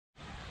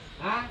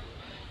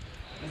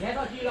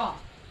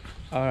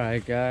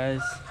Alright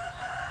guys,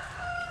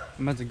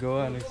 I'm about to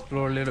go out and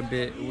explore a little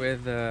bit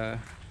with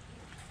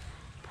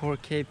poor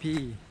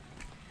KP.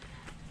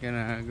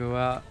 Gonna go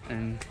out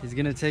and he's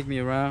gonna take me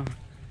around,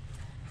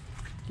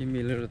 give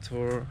me a little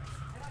tour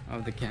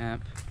of the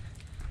camp.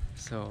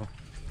 So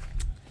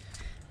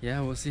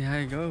yeah, we'll see how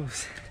it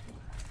goes.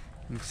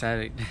 I'm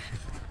excited.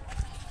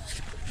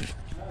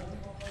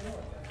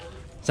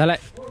 Salah.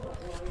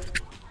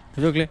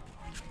 Duduk le.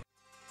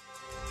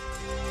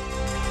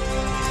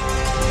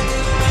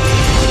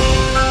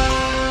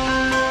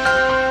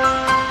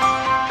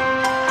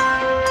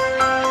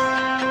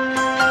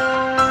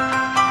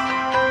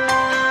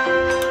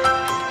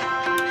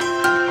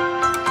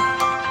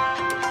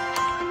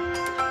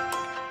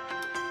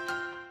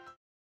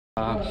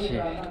 Oh shit.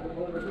 I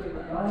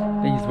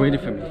think he's waiting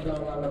for me.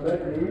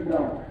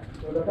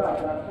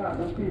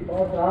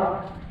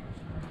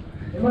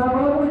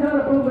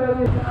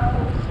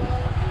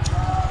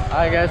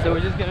 Alright guys, so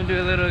we're just gonna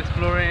do a little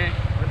exploring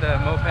with the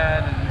moped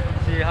and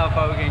see how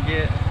far we can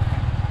get.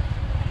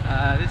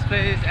 This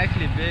place is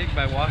actually big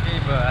by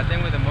walking, but I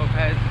think with the moped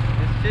this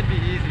should be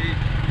easy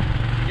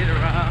to get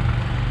around.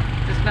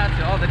 Just not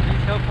to all the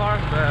detail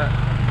parts, but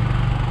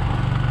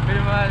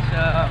pretty much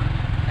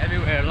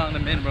everywhere along the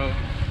main road.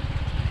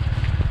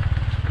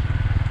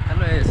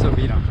 Hello, it's so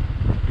big now.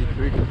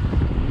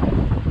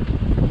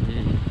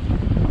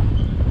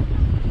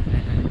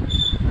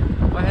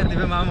 Why had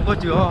the mom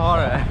put you all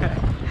right?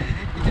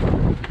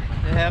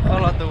 They have a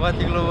lot of what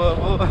you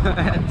love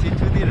and teach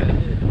you the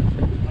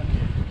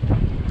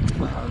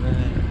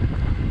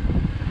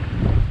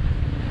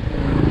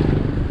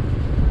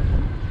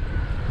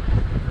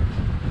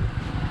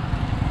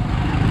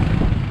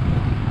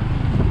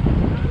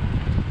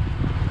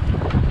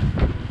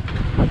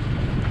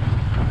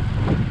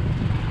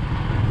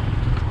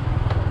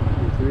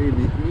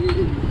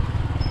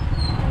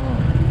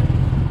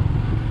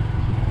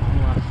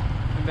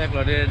back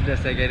loaded the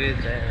cigarette.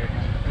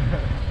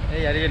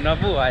 Hey, are you not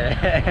blue? I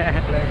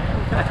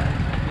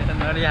am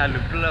not a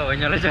blue when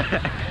you're okay,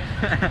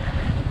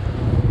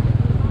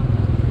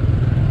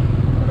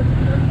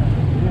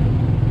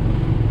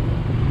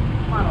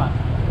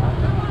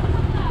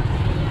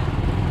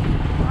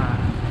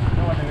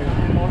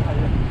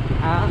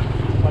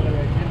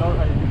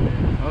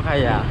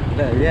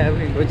 yeah, we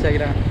can go check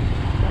it out.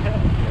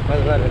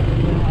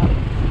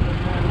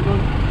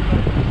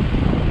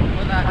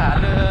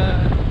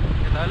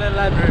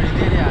 Library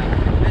there.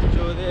 Let's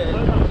go there.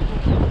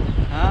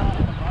 Huh?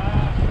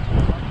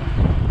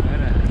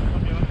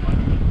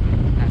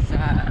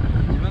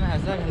 Gimana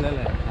Hasan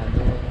lele?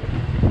 Ada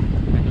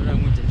orang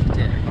muncul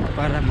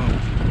para mau.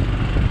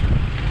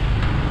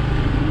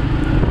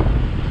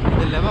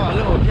 Ini lepas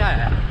lalu oja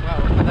ya. Wah,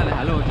 kata le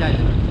lalu oja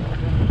ya.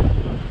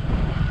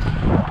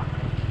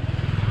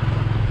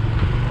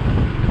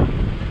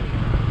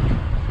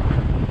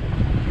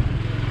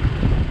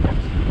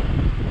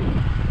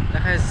 Dah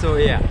kayak so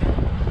ya.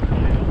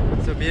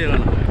 So beautiful.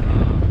 Oh,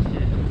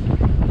 shit.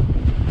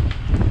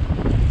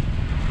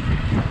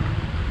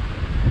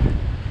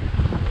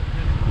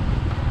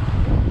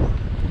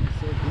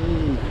 So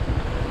big.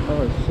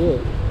 Oh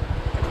shit.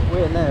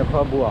 Wait, nah, phá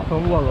bùa. Phá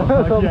bùa rồi.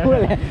 Phá bùa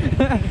này.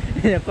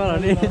 Giờ con là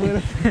đi.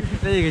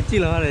 Đây cái chi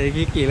là này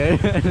cái kỳ đấy.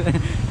 Cái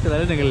đấy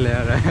là cái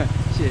lẻ rồi.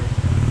 Shit.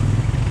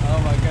 Oh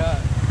my god.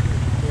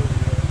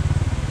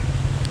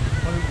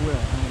 Phá bùa.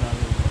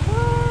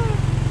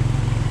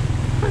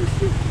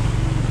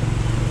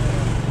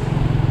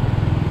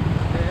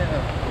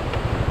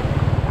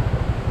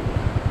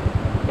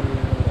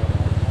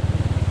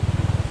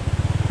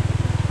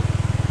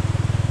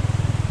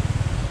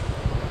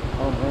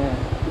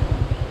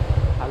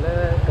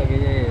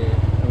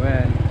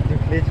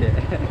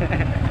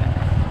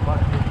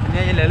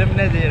 Ini lalu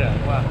mana je lah,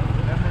 wah,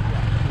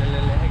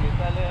 lalu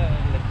kita le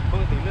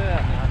bukti tu le,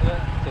 ada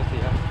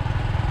sosial,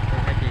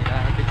 kita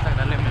bisa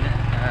dalam mana,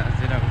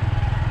 zero.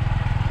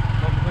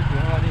 Kau buat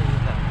jual ni,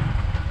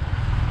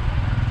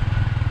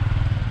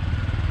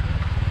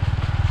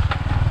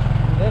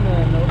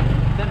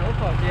 dan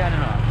apa dia ni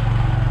lah?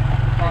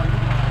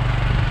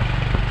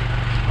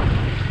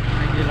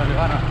 Lagi lalu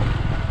mana?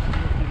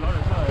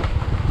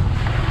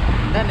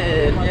 Dan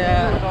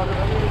dia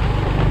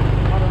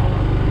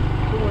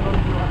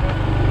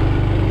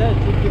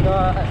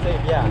kita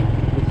saya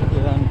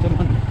kita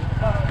cuman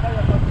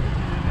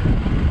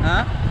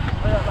hah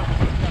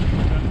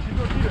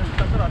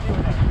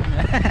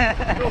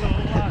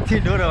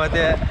tidur rồi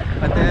ada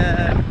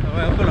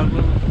apa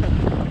lagu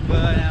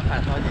yang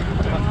patah je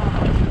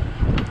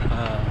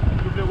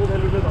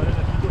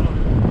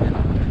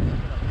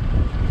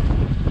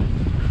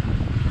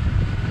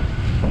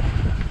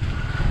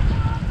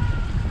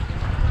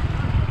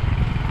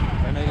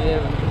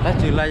Lah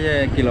chula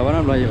je kilo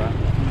mana belum je pak?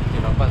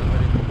 Kilo apa tu?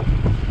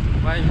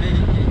 Wah ini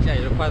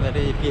cai lupa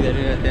dari pi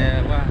dari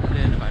ada wah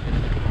dia nampak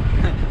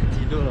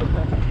tidur loh.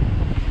 Masa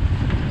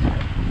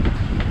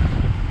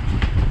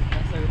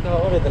kita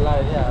orang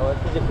telah ni ya,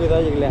 waktu jepit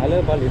aja gila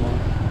halu balik mah.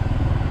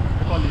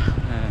 Balik.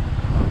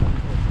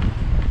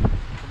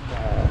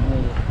 Ni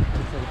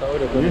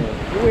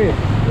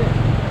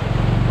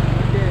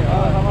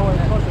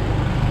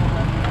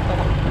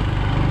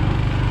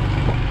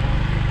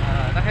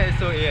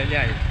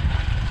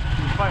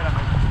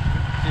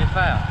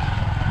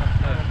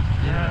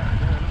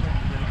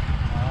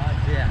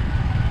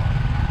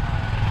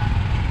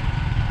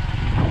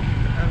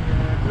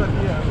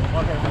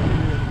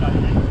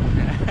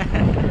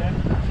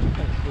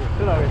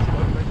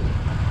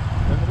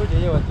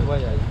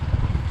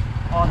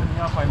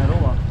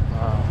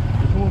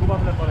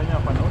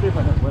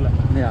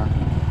Yeah.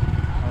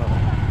 Oh,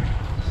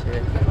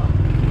 shit.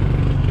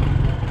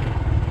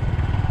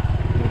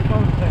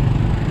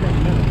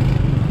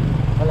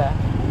 Hola.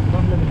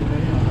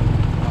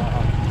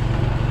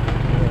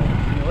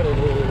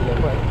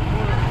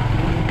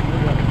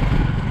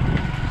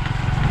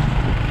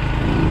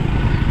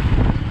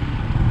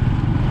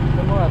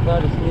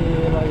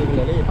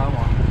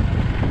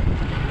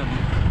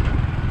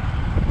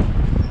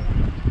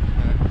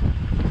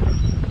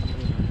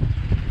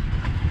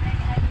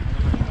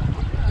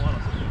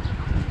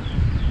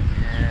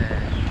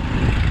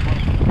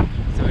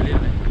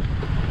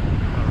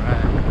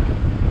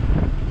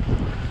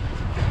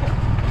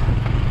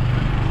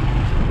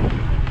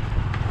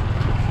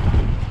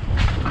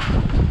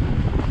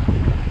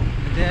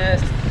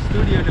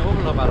 Studio ni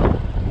apa lah balong?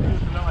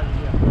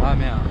 Ah,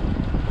 mea.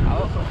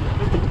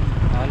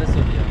 Ah, le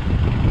studio.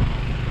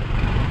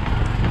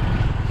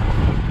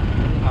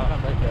 Ah, kan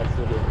baik ya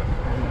studio.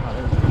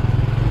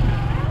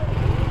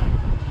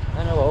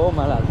 Ana bawa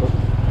malah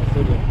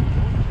studio.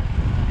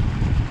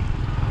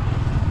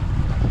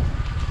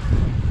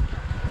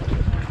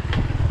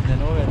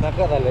 Dan orang tak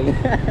kata lagi.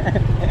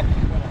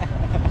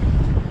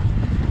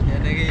 Ya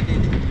lagi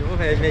yo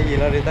hai me ye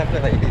la de tak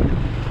kata ini.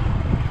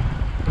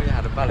 Ko ya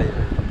har ba lai.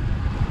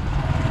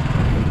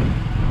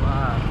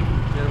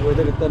 Bây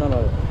giờ kita nói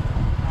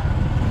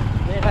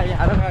này hay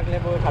nhà đó khác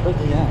lên cắt đôi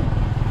gì nhá,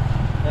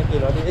 cái kia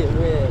nó đi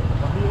đuôi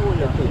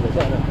là chỉ là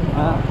sao đấy,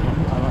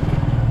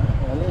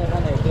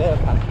 cái này kia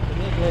cắt,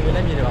 cái kia về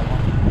làm gì được không?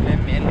 Làm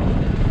mền,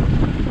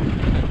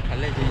 cắt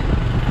lấy gì?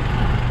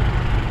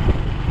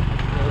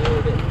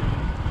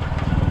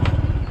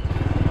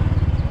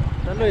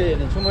 Đó rồi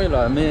chúng mới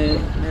là mẹ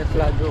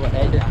flat vô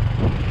cái đấy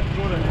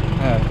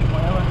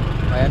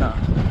phải nào?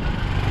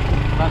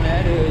 Ba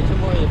mẹ thì chúng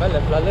tôi bắt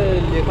lật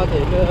lên liền có thể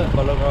cái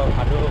còn là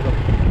phạt đâu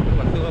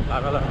còn chưa phạt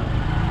ra là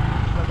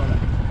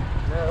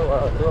nếu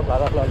chưa phạt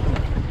ra là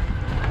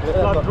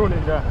là rồi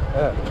nên ra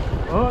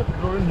rồi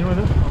nhiều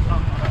nữa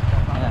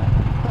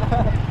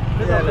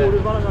bây giờ là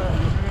bao nhiêu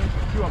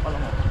chưa phạt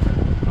lắm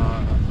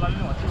lần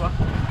nữa chưa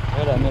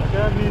đây là mình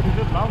cái đi thì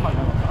rất lắm mà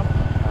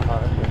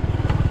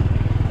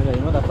bây giờ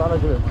nó đã phạt ra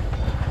rồi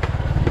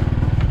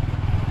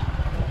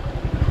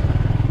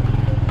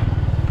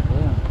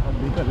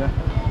đi thật đấy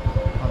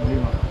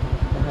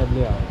hợp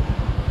lý à?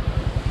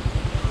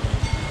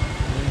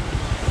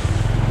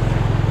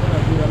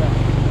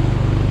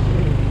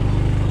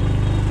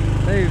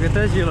 Đây cái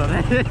tên gì rồi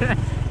đấy?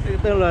 Cái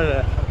tên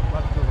là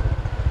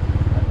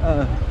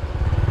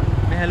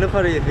mẹ lúc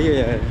đó đi gì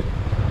vậy?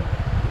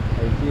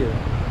 Cái gì?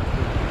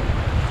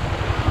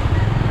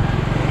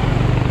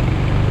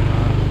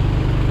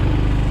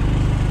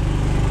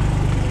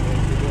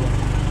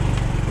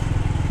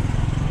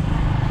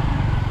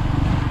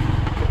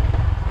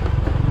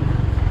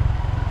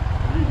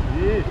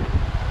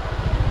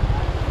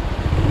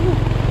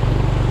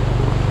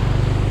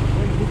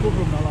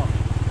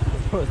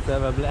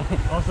 Sebab lah.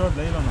 Oh, sebab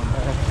lah lah.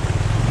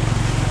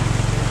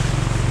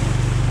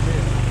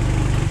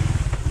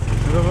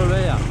 Sebab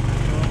lah ya.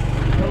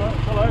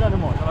 Kalau ada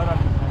demo, kalau ada.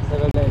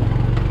 Sebab lah.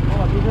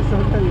 Oh, tu je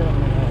sebab lah.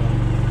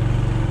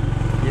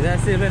 Kita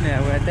sebab ni,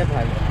 aku ada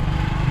phai.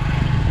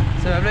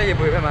 Sebab lah, ye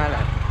boleh mahal.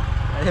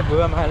 Ye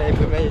boleh mahal, ye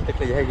boleh tak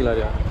leh hai kilo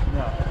dia.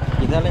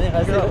 Kita lah ni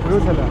kasi.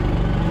 Boleh salah.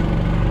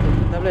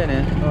 Sebab lah ni.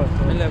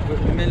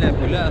 Mela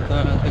boleh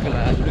atau tak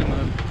lah. Boleh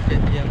mana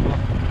dia apa?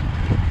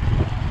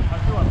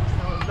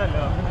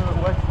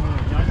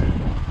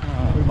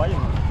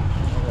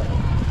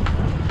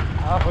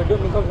 Hồi trước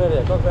mình có cái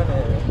này bác cái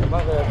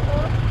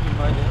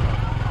mời đấy.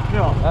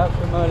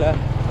 Cái mời là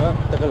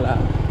tức là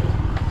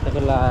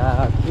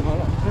cái món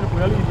là. Cái bữa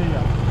lấy gì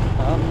à?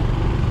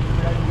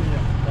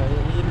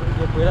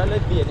 Cái bữa lấy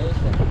biển đấy.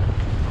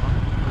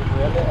 Cái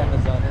bữa lấy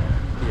Amazon đấy,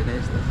 biển đấy.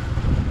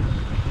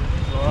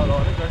 Rồi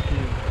cái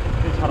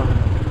chả rồi.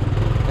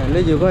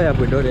 Lấy nhiều cái à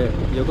bữa đó đấy,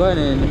 nhiều cái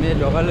này mình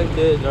đồ cái lấy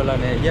cái rồi là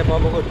này, giá bao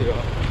nhiêu tiền?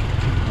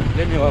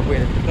 Lấy nhiều cái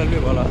lấy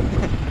bao là,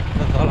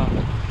 nó sao là,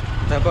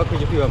 tại bao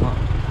nhiêu tiền mà?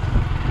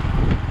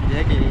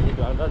 Vậy thì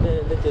đoạn đó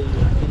để chơi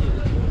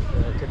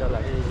cái đó là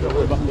cái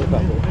rồi bắt lên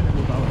vào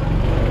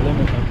lên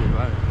mình làm gì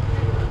vậy?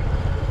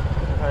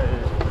 Thầy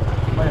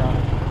mấy à?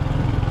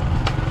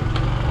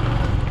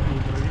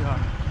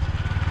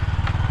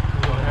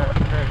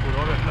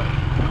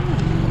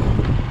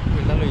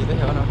 Người ta lùi tới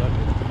hiểu nào đó.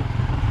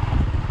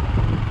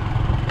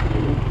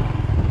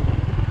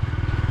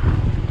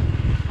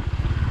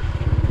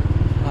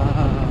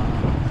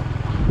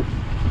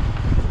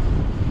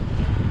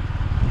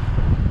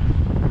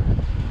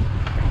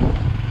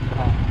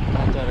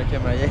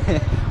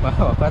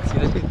 Wow, phát xí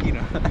nó chưa kín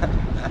rồi.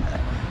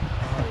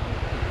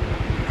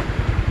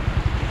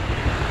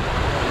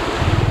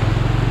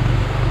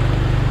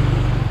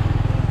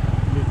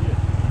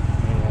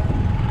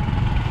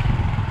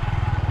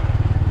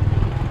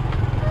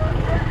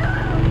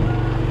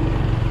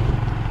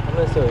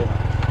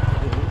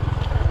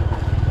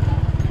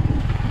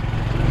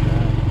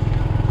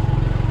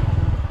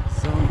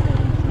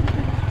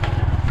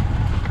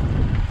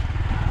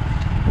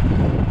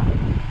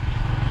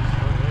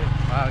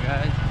 Wow,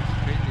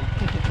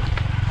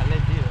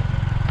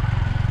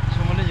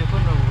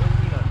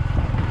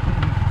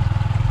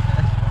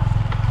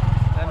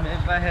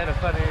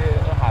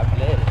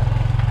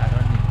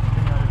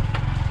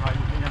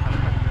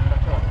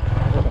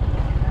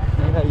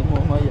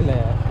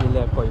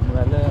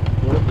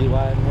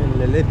 Iwan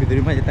lele pintu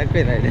rumah je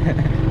takut lah dia.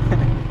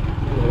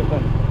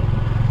 Depan.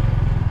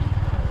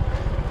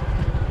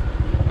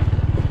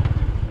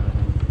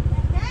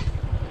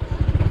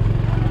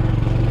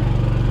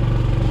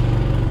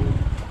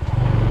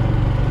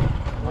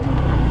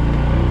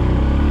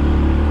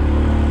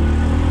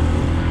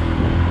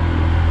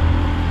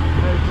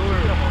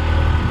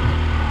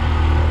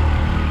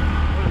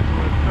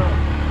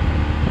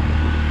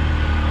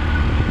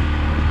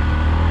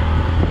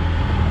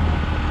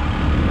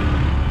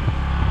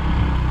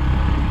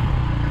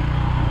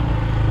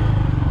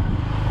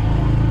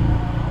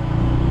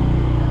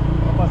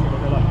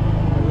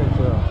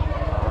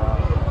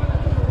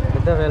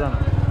 Kita velan.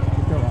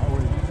 Kita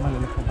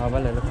Mae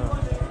La Refugee.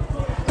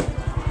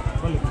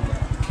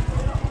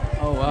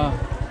 Oh wow.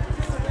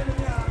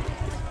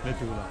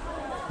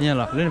 Iya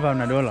lah, lu ni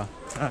paham nak dua lah.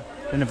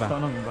 Lu ni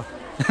paham.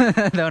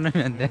 Tahu nama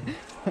ente.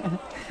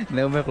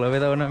 Dah umur kalau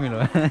tahu nama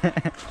lo.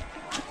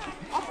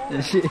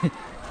 Shit.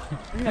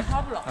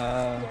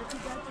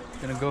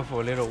 Gonna go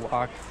for a little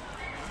walk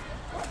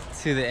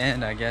to the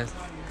end, I guess.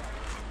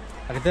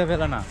 Kita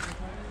velan na.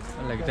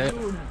 Like that.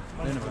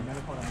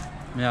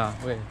 Yeah,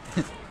 wait.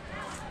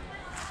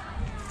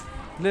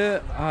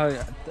 Le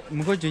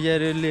muko juya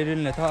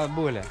le tha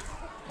bole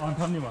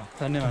thani ma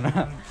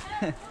na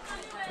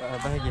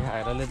ba gi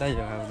ha le da yo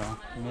ha no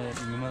me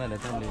ma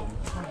le thani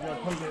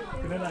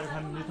le la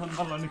khan ni thon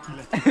ba lo ni ki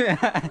le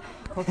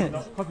ko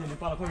ni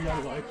pa ko ya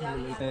lo ki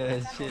le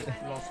shit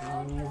lost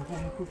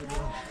ku ku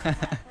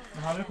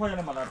ha le ko ya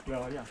le ma la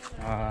pla ya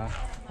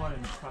ko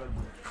ni ka le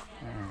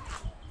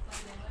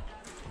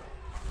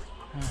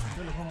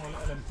le ko mo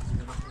le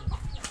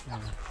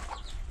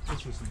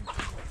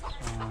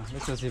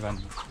let's go see one.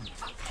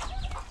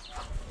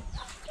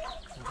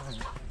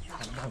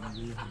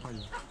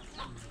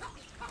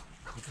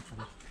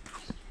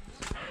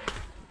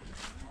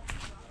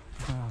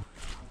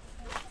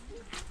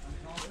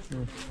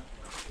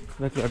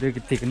 Look at the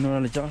ticket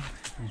no job.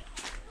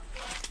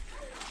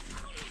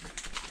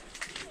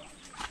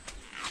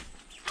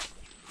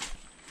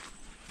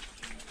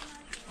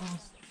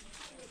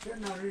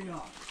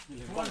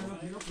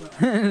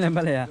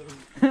 Lembra ya?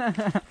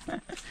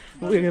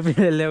 Ui cái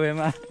bên leo em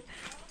à?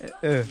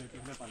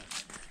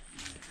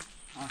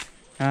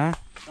 Hả?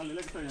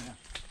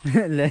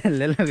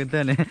 Lấy là cái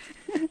tên này.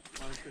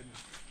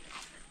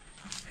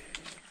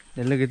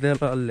 Lấy cái tên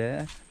là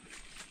lấy.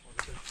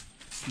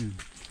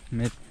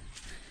 Mid.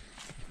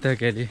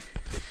 Okay,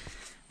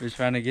 we're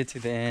trying to get to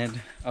the end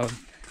of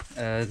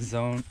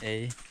zone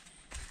A,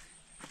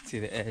 to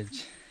the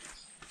edge.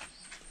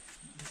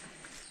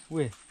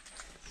 Wait,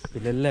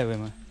 lấy leo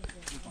em à?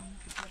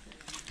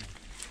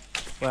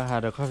 Qua hà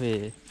được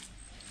coffee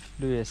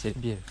đuôi sẽ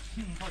bia.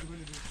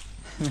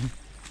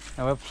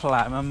 Nó phải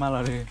play mà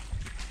là được.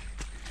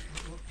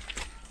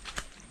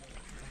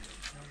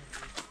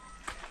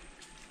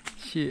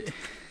 Shit.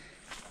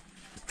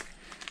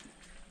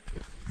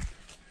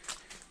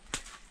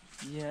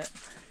 Yeah.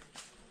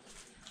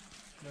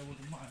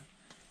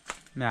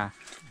 Nè.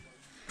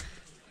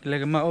 Lấy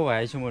cái mẫu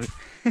vậy chung một.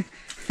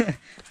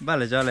 Bắt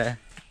lại cho lại.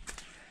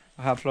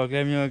 Học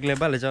program như cái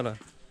bắt lại cho lại.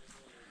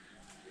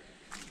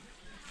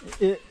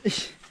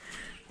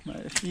 My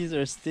feet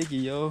are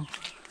sticky, yo.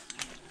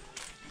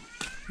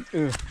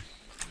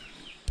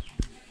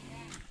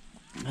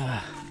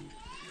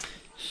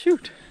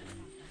 Shoot.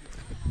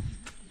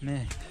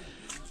 Man.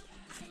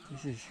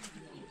 This is...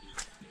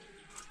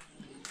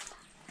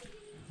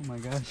 Oh my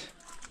gosh.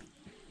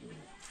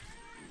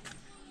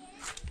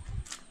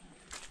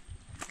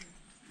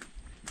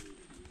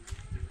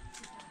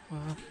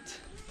 What?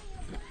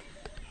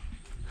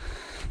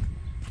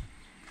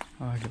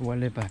 Oh, the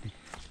wallet body.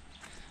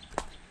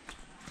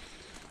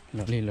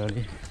 Lovely.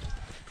 I'm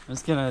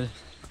just gonna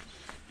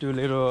do a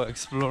little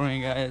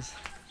exploring, guys.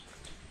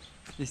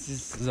 This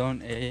is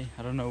zone A.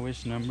 I don't know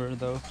which number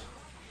though.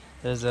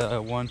 There's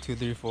a 1, 2,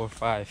 3, 4,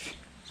 5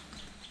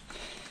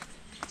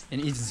 in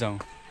each zone,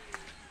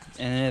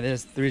 and then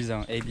there's 3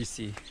 zones A, B,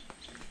 C.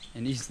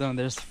 In each zone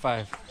there's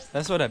 5.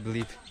 That's what I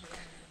believe.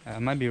 I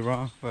might be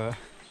wrong, but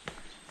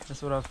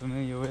that's what I'm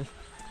familiar with.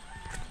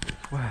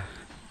 Wow.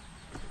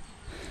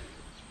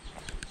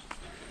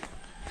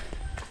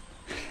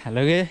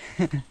 Hello, guys.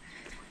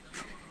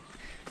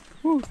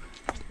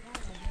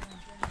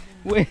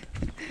 Wait,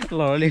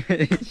 lolly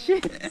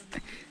shit.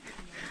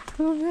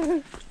 Oh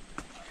man.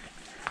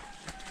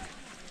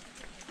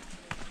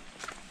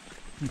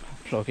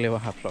 Plug le.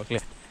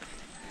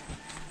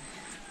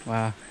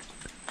 Wow.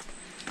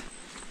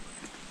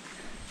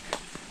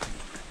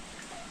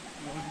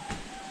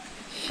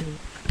 Shit.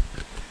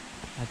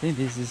 I think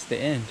this is the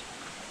end.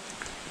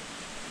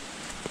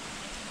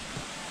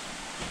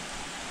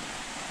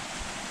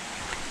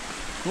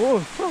 Whoa,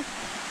 fuck.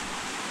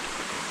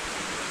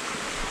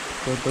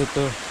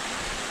 Tuh.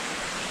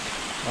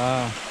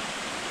 Wow.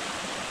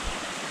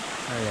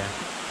 Oh yeah.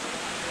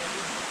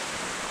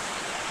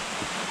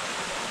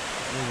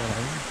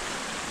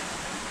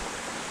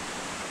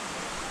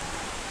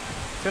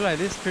 I feel like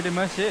this is pretty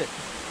much it.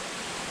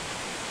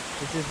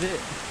 This is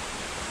it.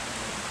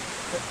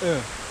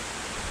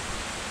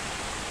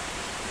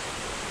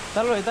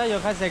 ta lôi ta vô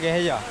khai xe cái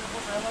hay giờ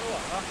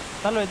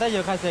ta lôi ta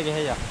vô khai xe cái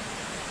hay giờ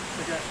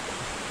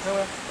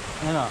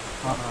nghe nào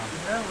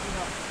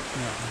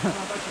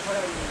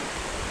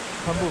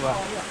không bù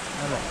vào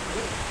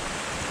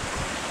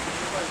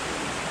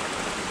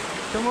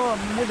chúng nó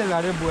mấy đứa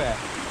gà đi bùa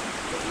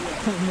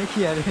mấy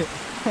kia đi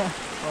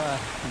wow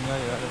nhớ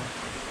rồi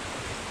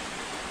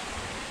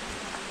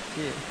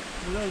chị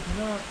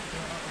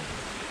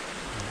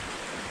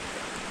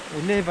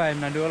lấy vài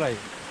mà đưa lại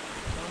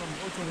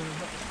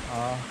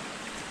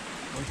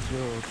ôi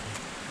trời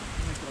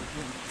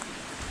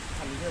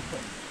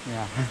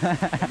yeah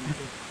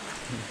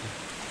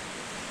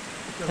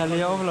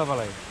Charlie over la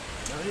balai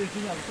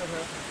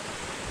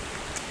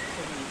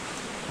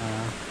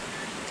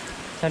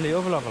Charlie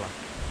over la bala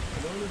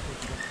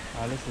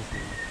alles ist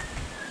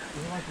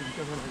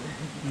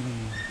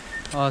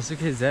so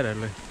geht sehr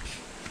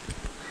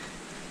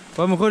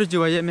rồi mà có chú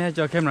vậy mẹ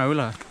cho camera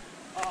rồi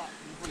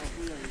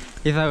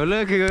thì sao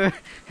lỡ cái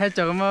hết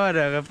cho mà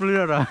được cái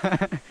blue rồi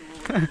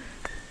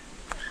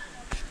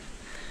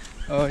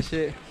oh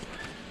shit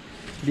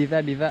đi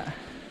ra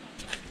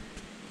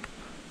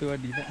tua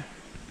đi ra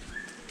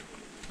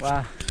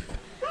wow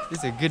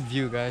this is a good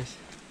view guys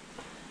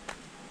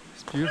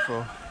it's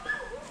beautiful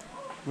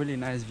really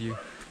nice view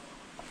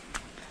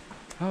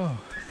oh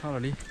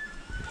totally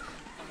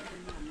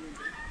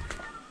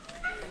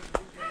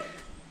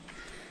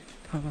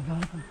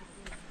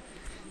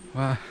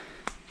wow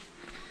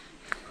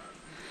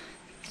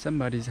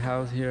somebody's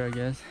house here I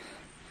guess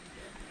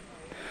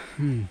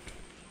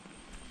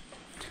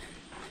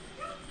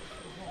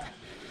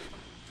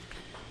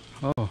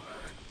oh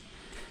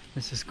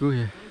there's a school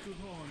here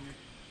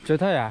chơi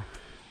thôi à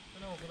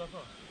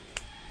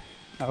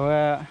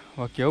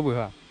ở kiểu bự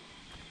hả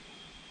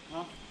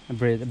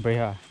break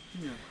hả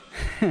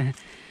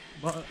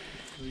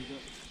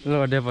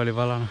lo đẹp vào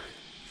vào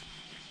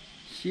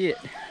shit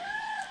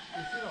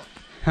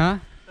hả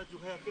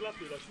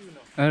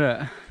rồi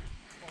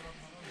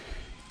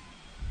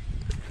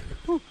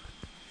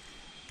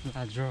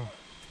la draw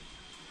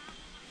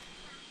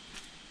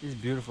it's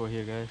beautiful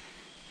here guys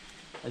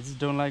I just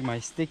don't like my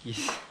sticky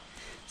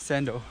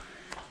sandal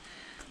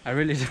I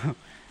really don't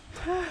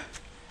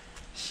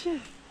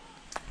shit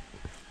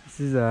this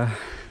is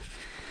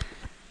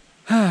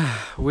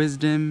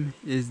wisdom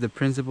is the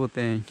principal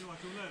thing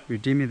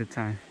redeem me the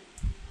time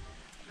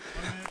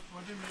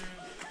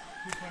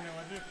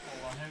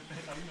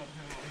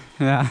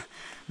yeah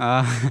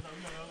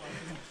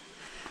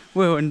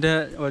well and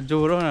what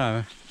Joe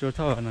đó Joe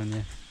thọ nó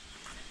nhỉ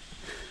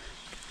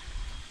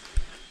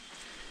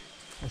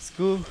a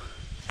school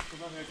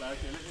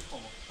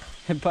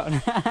hết bạn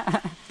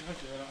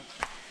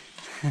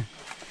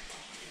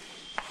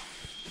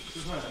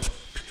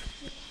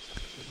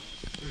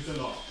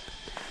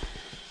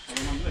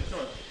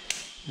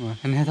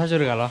anh hay tháo cho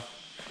được cả rồi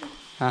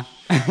hả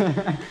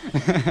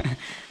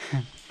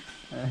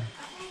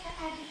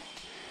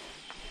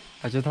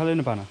à cho tháo lên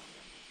được bạn à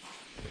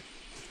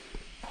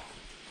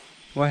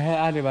vậy hay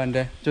ai đi bạn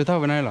đây cho tháo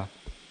bên này là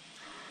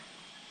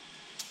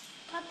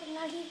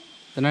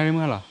tên này đi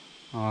mua là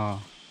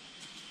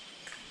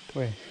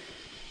wait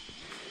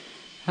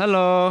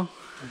hello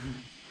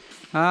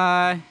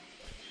hi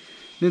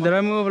你在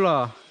这摸不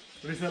了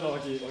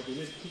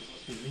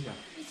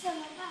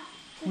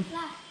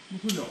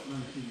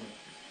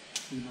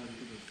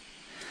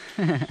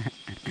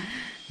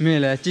没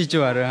了记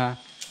住了哈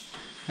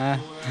啊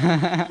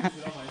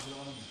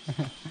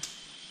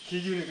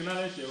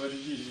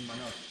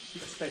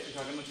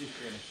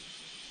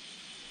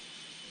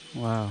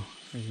wow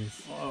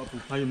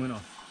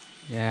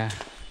yeah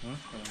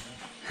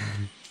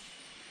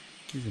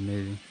this is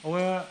amazing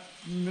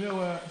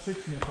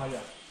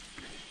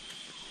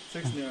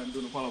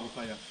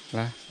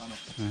là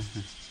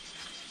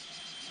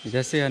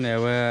cái xe này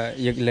và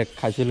dịch lệch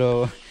khai chế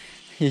lô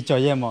khi cho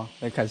em mà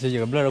khai chế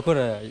dịch bớt rồi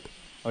rồi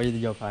ôi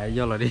giờ phải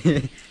giờ là đi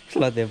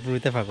là để bùi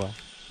té phải quá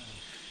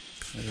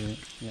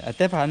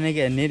té phải này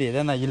cái này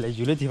để nó dịch lệch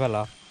du lịch thì phải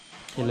là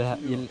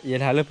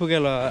dịch hà lơ phụ cái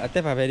là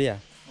té phải đi à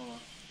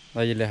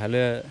là dịch lệch hà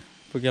lơ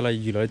phụ cái là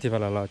du lịch thì phải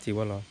là chỉ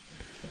qua là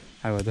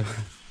hay vậy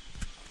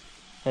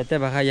thôi té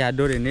phải khai dịch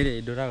đồ này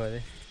để đồ ra rồi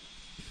đấy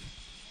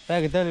té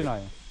cái té đi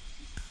nói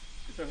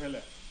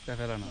té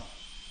phải là nó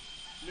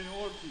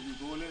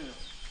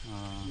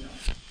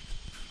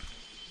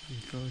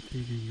go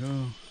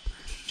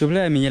chụp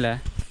lại mình như là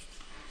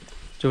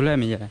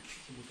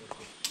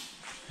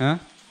hả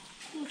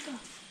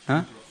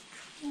hả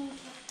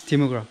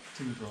Timudra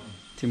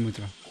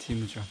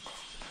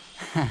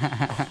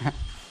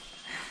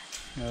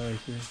oh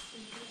shit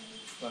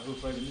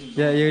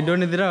yeah you don't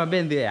need to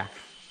bend there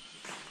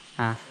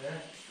à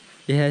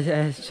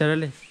yeah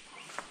Charlie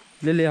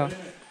Lily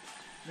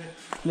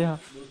hả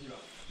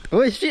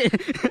oh shit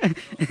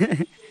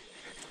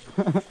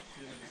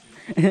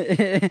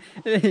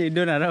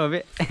Don't know of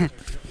it.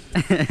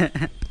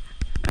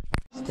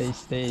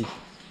 Stay.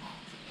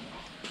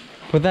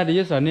 Put that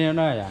use on here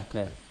now, yeah.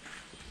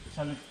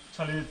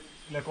 Charlie,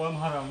 le ko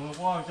mahara mo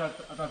wa cha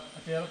ata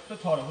te to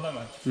thor ho la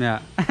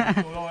yeah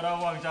to lo ra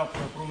wa cha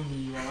pro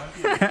ni wa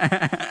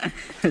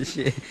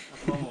shit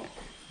ko mo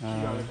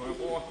ya le ko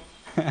mo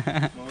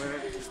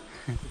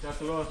cha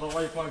to lo so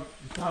wa fa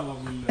ta lo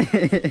mi le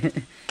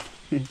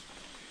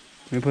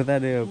mi put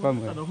that there qua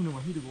mà đó không được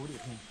mà hít được bố được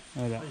không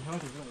dạ ai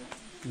thì rồi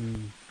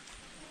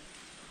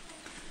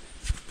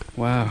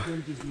wow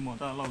chỉ mà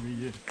ta lo gì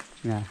vậy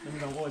yeah nên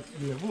là có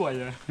lừa vui vậy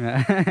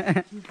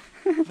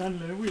nên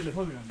lừa vui là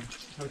thôi rồi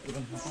thôi tụi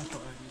mình không sợ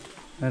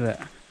đó là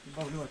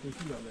bao nhiêu tiền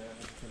chi rồi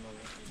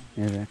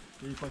dạ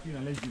thì có khi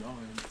là lấy gì đó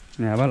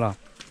nè bắt lò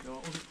đó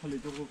không lấy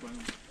cho vô quán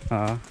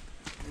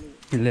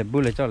lệ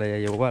bút lệ cho lại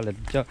nhiều quá là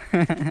cho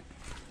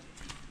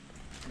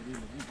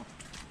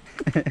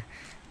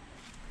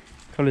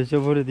không lệ cho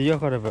vô thì dính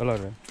khỏi phải lò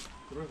rồi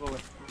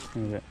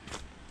dạ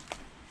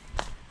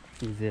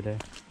easy đấy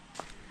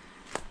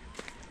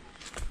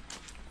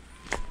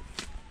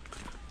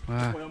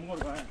wow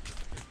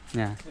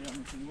nè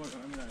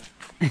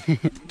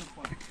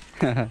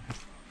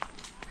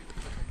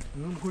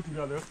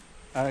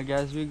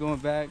guys, we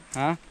going back,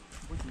 huh?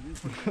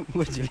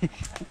 What you mean?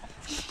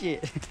 Shit.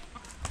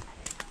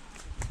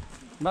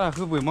 Bắt là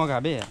cứ buổi mua cà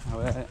bê à?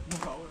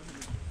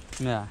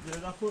 Nè.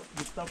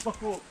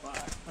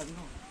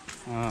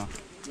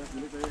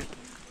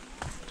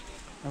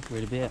 Nó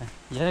buổi bê.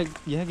 Giờ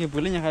cái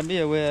buổi lên nhà cà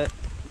bê về,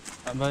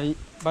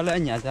 bắt lại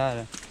nhà ra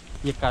rồi.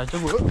 Giờ cả chỗ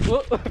buổi,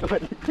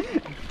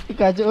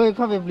 cả chỗ ơi,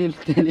 không phải beli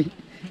teli.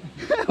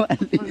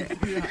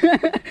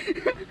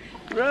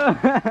 Bro.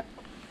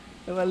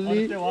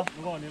 Bali.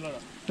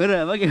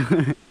 Bener,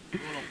 bagaimana?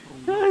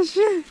 Ah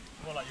shit.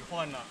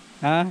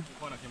 Hah?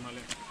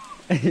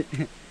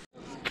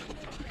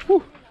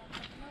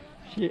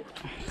 Shit.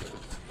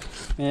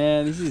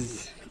 Man, this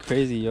is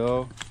crazy,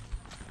 yo.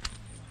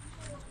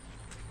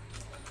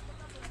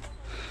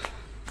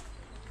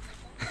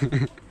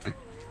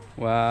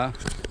 Wow.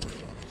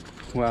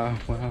 Wow,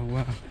 wow,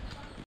 wow.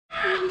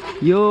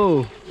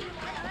 Yo.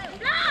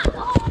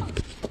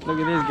 Look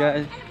at this,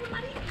 guys.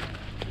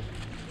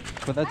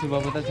 Put that to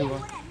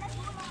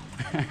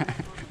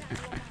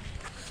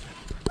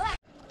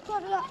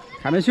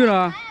Kami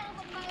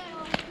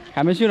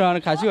sudah,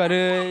 kasih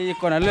ada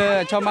ikon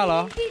ada coba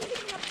lo.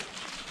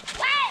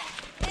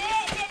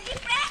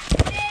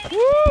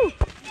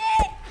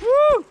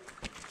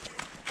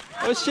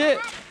 Oh shit.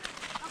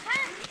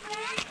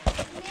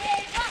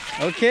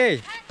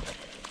 Okay.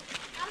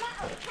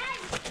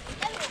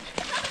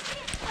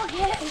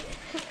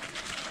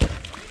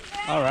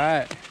 All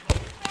right.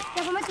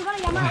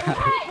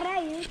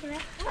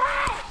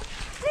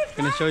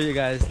 Gonna show you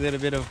guys a little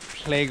bit of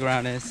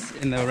playgroundness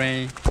in the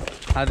rain.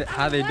 How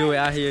they do it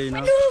out here, you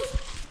know.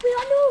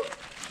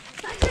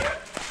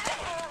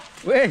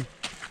 Wait.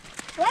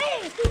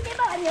 Wait.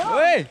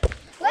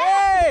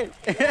 Wait.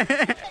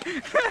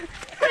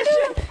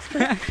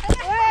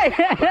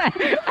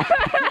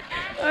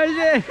 Oh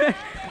shit.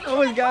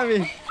 Almost got me.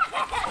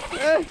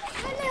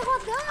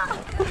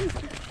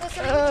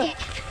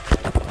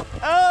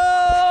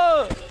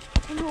 Oh.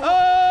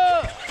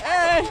 Oh.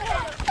 Hey.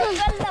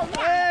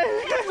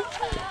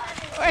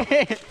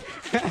 Wait.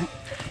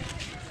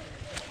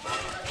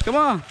 Come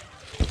on.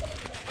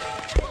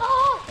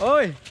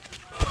 Ôi.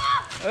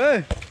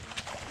 Ê.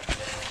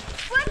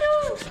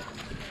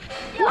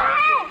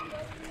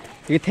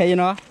 Cái thế cho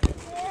nó.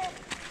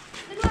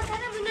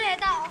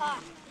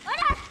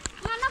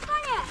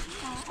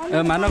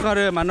 Mà nó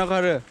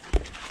có rồi.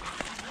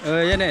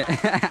 Vậy này.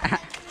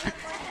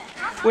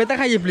 Ôi ta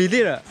khai dịp lý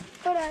đi rồi.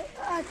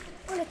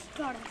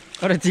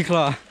 Có được chích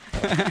lò.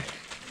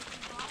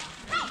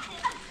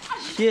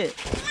 Shit.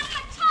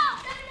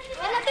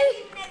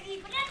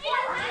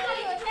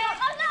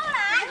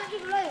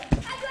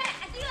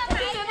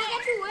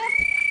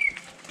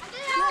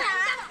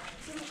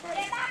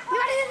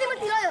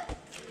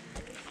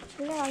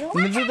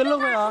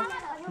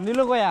 Đi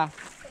lúc quay à?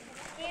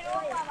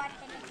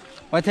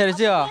 Quay thế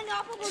chưa?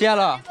 Chia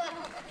rồi.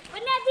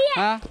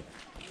 Hả?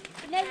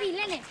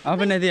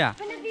 Bên này đi à?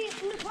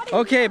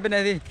 Ok, bên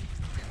này đi.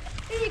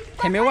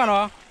 Thầy miếng qua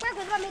nó.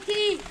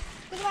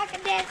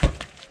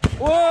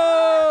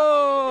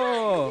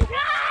 Wow!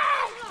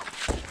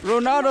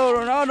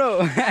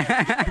 Ronaldo.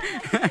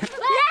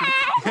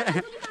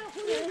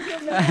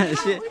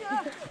 Shit.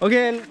 Ok,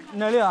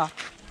 nơi đi à?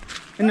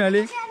 Nơi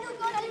đi.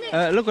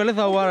 Lúc có lên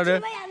tàu qua rồi đấy.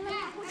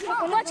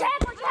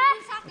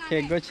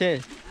 Okay, go chase.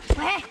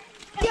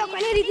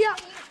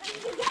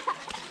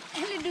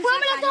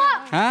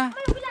 Hả?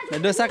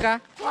 Đưa sắc à?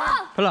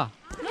 Phải không?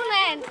 Lúc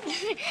này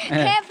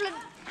kẹp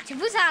chỉ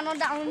bước sang nó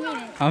đau như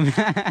này. Không.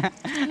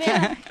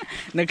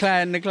 Nó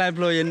khai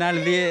plô yên nào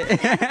đi.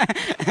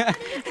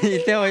 Chỉ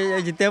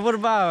theo một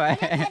bao vậy.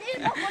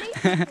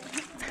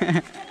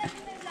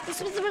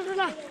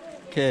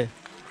 Okay.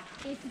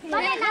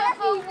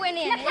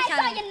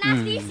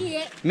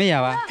 Mấy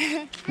giờ ba?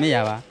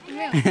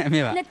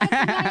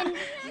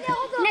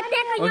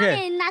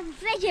 Okay.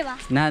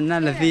 Na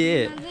là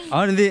gì?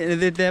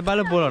 Đi theo bao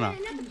lâu nào?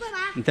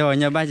 Theo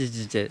nhà ba chị.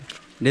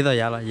 Đi đâu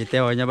vậy? Đi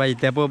theo nhà ba chị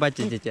theo bao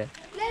chị.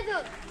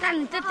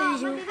 Tan tết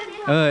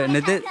tết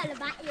này tết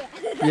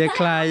ye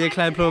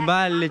khai pro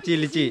ba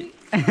lichi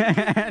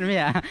mi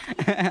à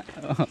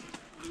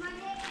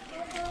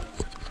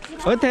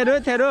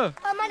thế đó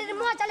Mà đi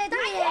mua cho lấy tao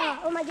nè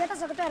mà giờ tao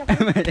sợ cái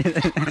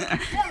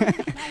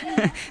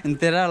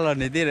entera lo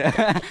này đi rồi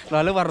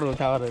lo lúc vào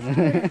thao rồi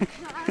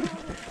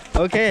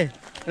ok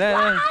đây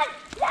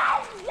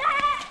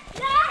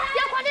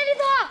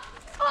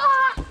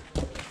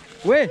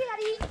Weh,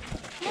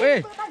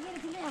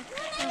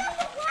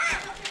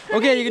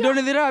 ok, you don't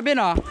need to be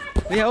no.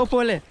 We have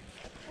open le.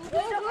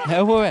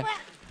 Have open.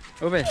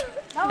 Open.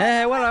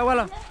 Hey,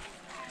 wala.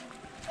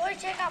 Ôi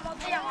chơi cả một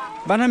tiếng à.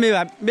 Bạn hâm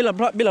biết là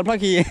plug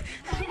gì?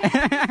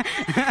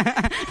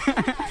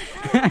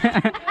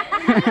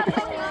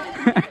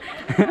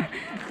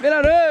 Biết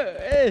là được.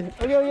 Ê,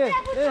 ok.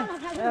 Ê,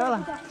 wala.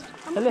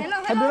 Hele,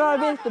 hãy đưa ra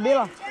đi, tự biết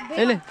là.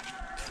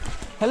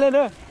 Hele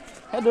đưa.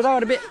 Hãy đưa ra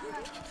đi.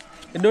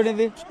 Đưa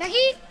đi.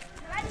 Lagi.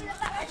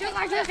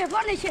 Chơi cái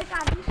phone này chơi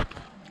cả.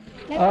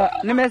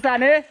 Ni mesa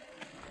ni.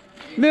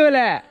 Mưa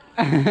lẹ.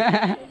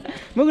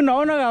 Mưa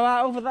nấu nó cả ba,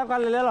 ông phải qua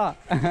lấy lo.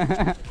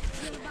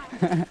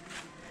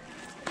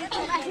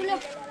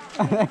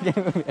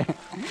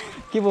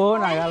 Cái bố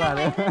này ra là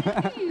đấy.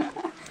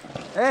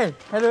 Ê,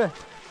 hãy đưa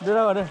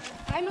ra vào đây.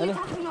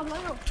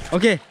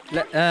 Ok,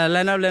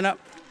 lên up.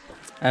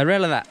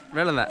 Real là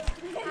that.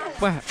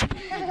 Wow.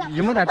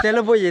 You muốn đặt tên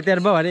là gì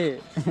tên bao đi.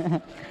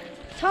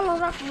 Cho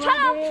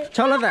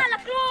là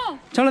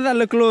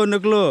lực lô.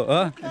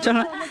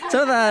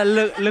 Cho là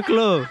lực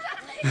lô.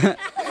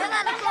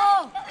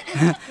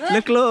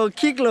 Lực lô,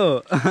 kick lô.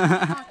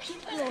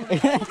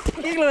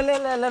 Kick lô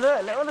lên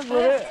lực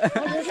lô.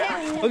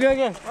 Ok,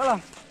 voilà.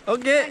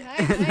 Ok.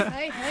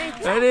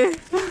 Ready.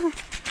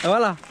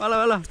 Voilà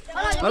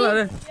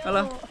đi.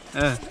 Voilà.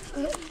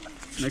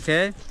 Ok.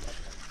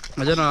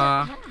 Mà cho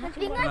nó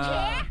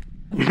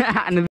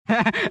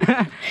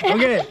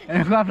ok,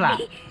 qua phạt.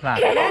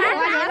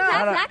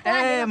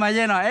 Ê, mà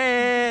dây nó,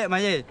 mà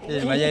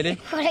dây đi.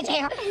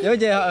 Vô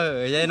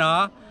dây dây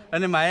nó.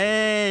 Anh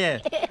mày.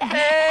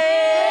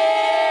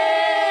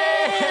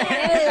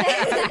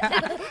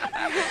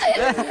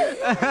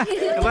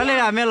 Quán này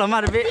là mẹ lẩu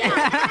mặt bị.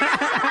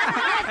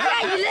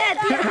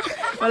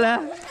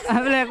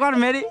 Lên quán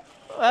mẹ đi.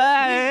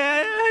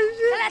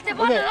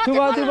 Thu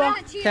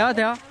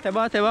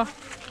bao.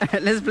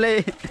 Let's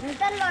play.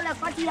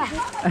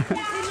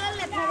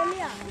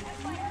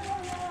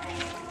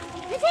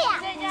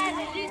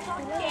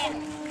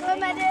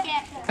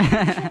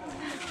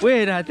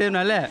 Wait, ra thêm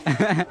nó lẹ.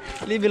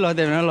 Li bị lo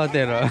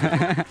thêm rồi.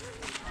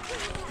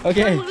 Ok.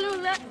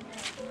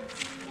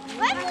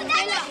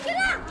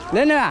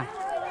 Lên nữa.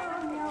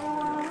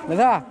 Được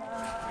chưa?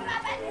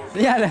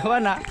 Đi ra lại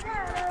quan ạ.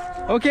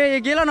 Ok,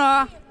 kia là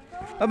nó.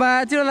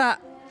 Bye, chưa là.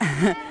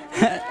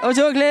 Ô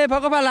chú clip,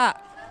 có phải là.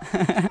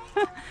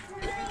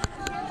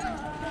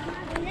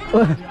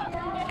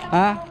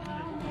 Hả?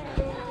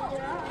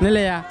 Lên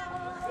lên à?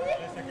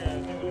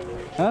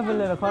 Hả?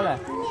 Lên là khó lại.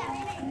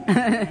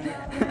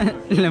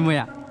 Lên mùi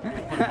à?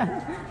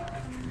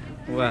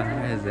 Wow,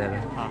 hay giờ.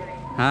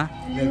 Hả?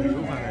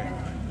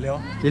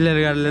 Chỉ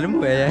lên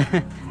mùi vậy.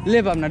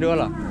 Lên bầm nào đua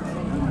rồi.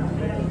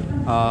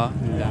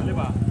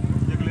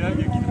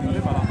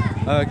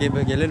 Kịp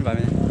lên bầm.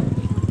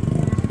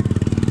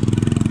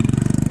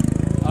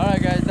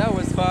 Alright guys, that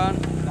was fun.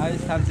 Now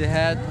it's time to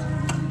head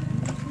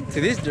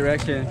to this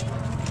direction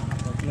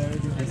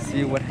and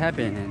see what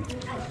happened.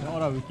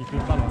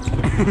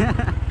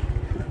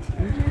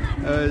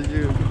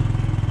 You.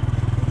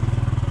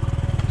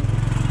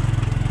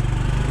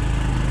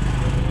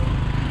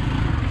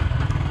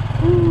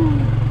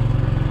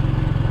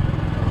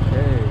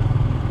 Okay.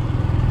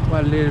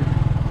 Well,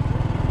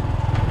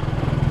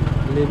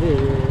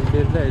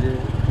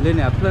 lên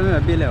này apply mà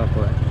biết là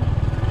có.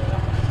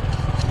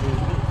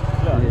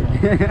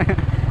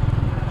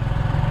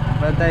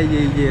 Bắt tay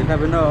gì ta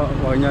bên nó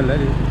gọi nhau lại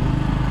đi.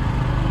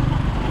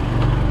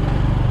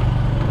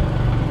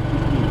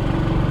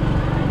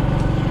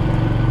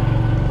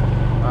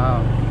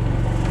 Wow,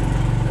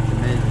 it's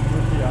amazing.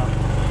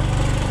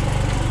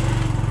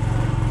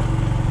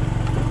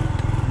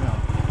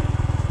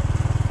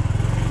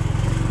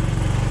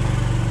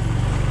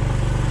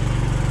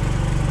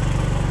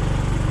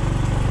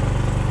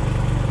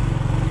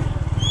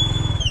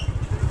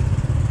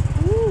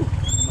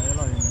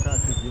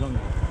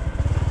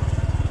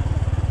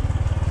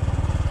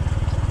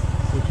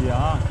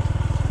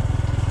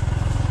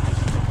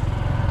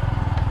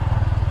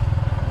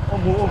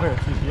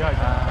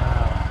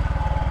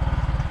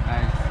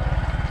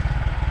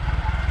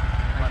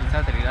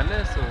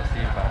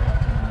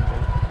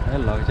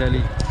 Hello,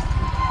 Jelly.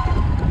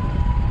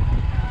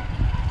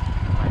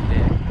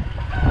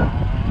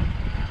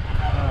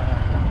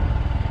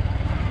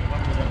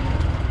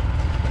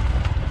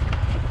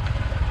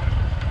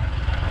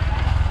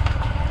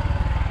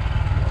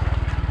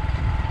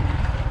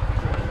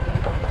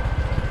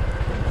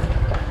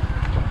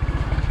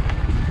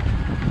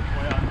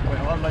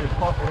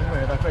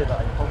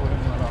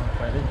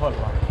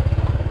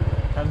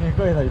 Cái này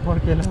coi thầy con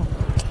kia nào,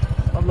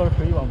 upload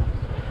free vào mà.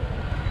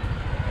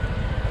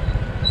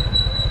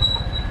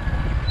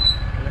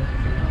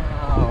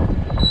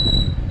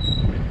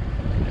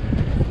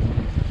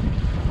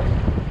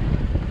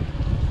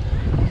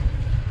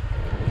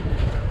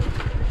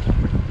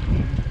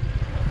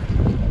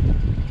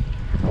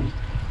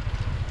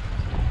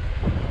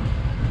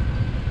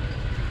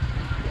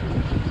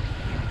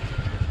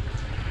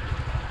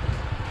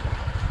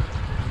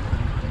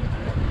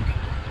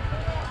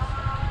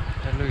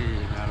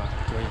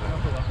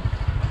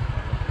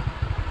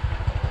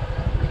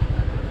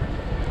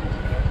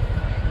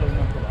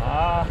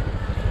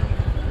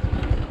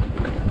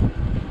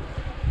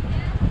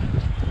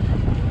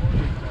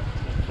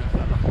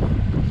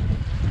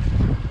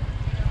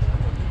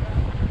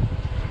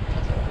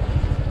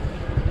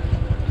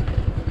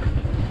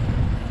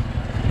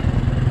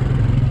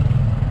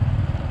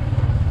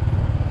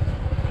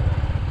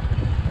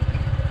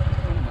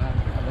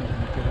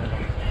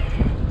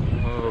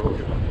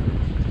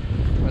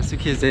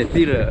 cái gì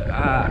tí rồi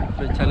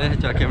tôi cho lên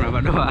cho camera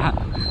bắt đầu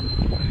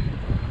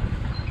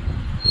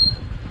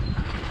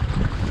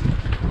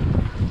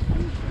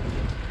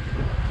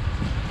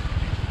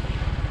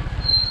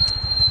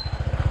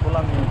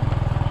Pulang ni.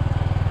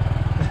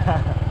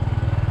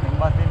 Yang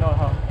pasti no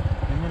ha.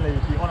 Ini lagi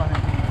si orang ni.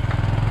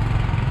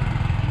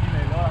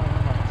 Ini lah.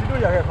 Situ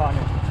ya ke kau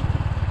ni.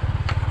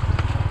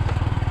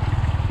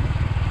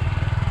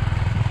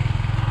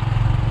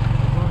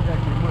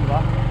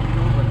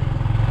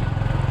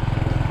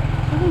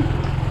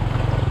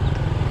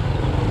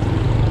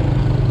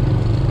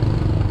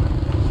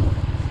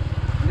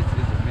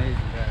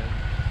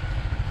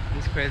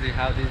 Crazy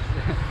how these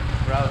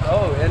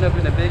routes end up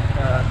in a big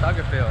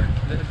soccer field.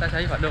 Ta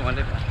thấy hoạt động ở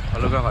đây,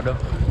 hoạt động.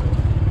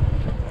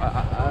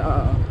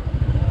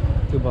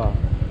 Từ bỏ.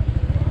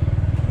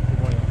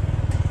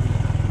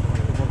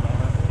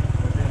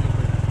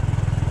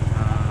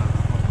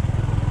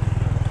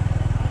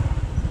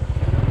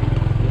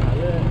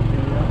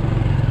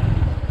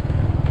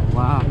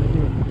 Wow.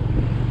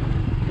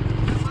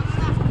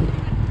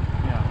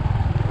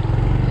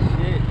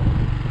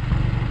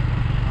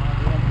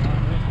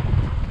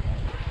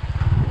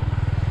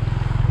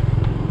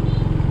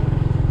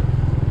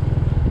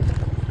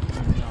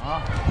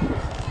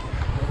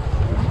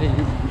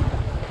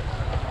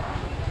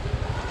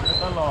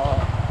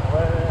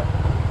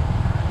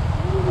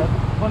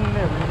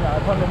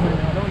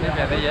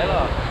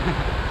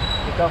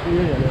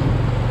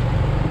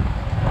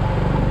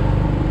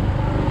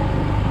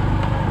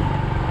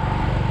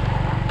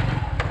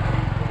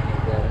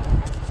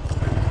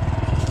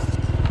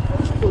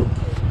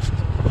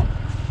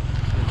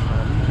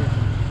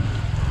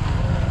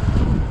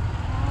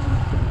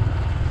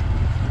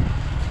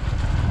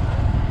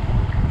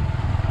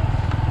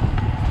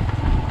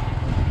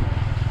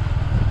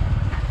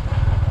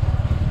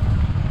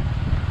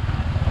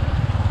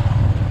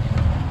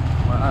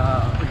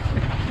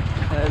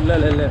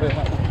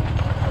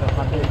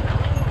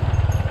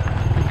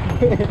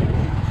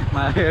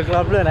 Mà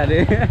club lên này đi.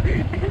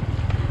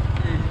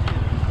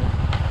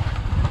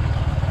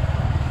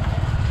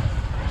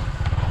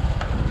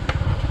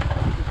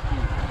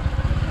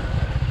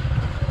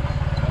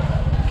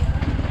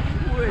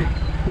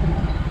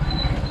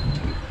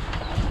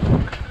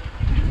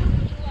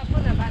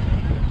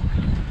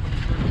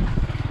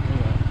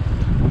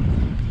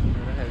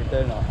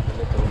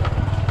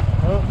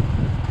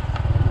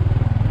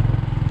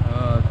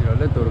 Thì nó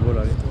lên tàu được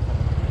rồi.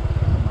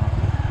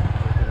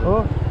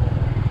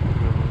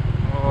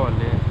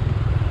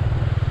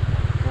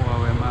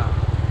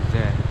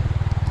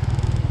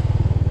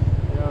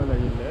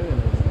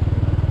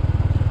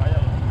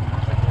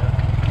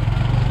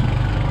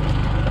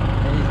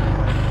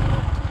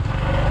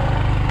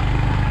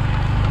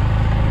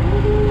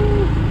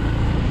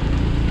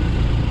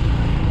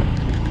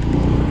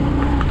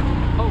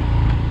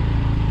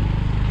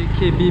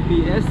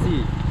 KBBSC.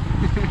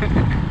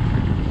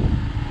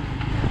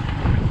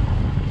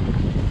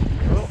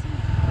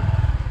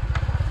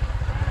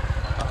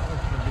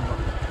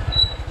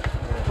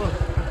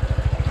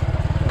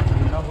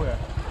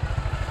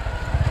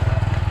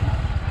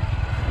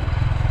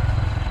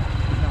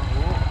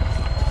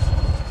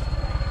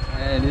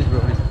 And this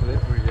road is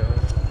slippery, yo.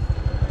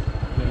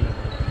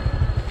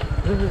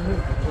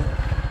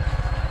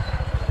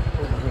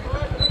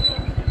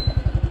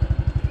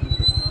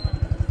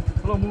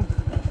 Hello, move.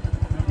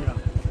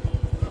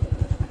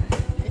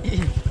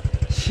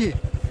 Shit.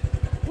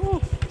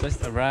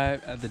 Just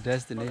arrived at the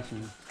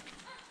destination.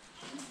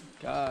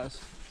 Gosh,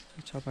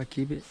 which hope I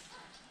keep it.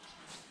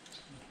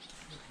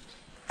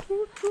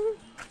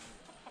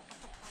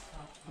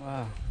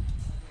 Wow.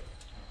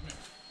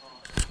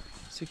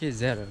 It's okay,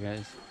 zero,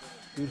 guys.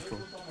 Beautiful.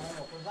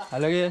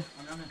 Hello, guys.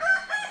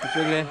 What's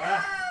your name?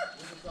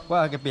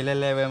 Wow, cái pile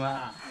leve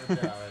mà.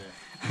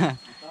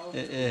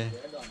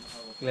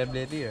 Leve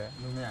đi tí rồi.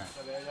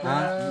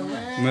 Hả?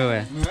 Mưa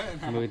rồi.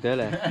 Mưa tới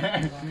rồi.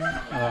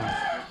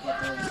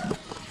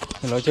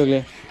 Hello, trước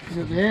lên.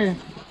 Trước lên.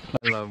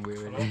 Hello, mưa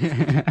rồi.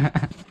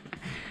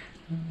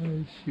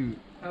 Shoot.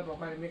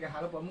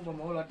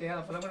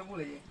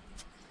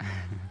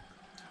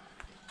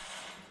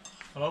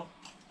 Hello.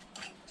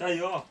 Chạy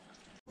vô.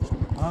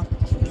 Hả?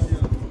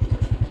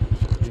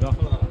 Đi đâu?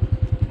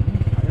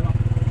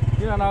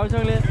 Đi nào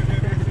trước lên.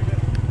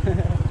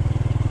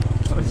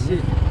 Oh shit.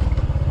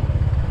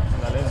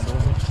 Là lên là đâu?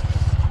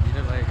 Đi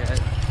đâu vậy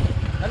guys?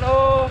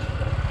 Hello.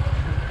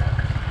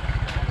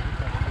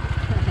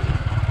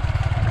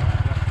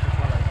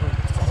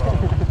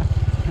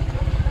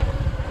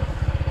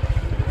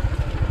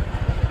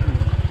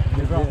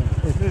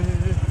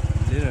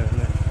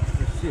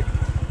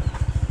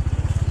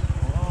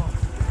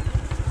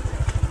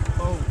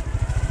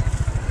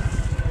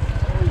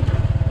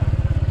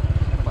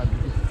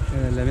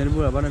 Là bên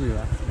bữa bao nhiêu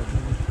vậy?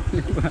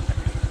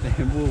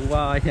 Bữa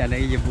qua nhà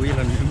này giờ buổi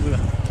lần bữa.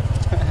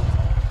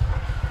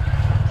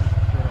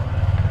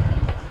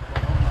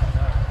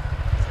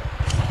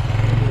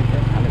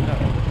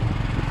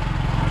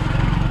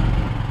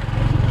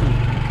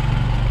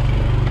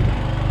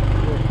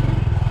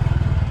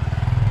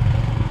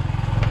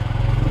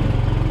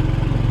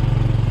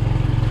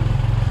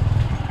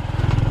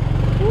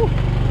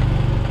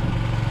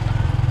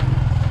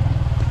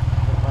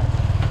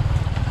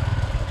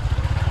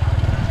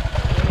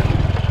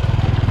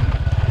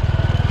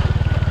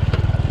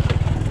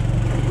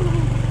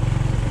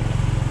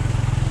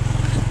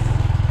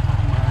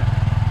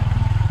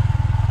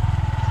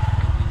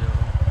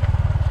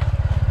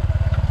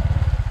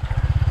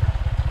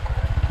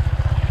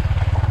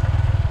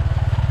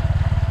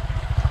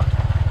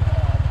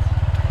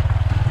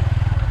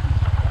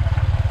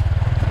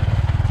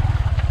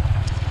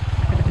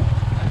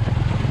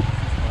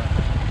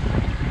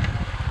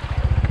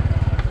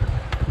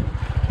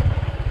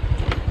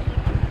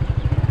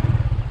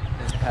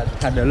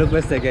 Ada lu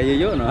pasti kayak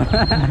yo no.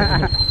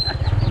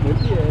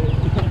 Betul.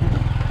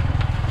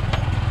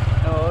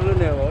 Oh lu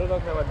nih, lu kok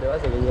kayak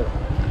dewasa kayak yo.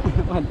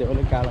 Mantap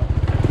lu kalah.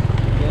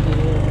 Jadi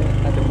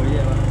ada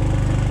mulia pak.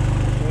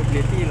 Oh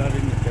beli lah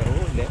ini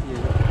jauh deh.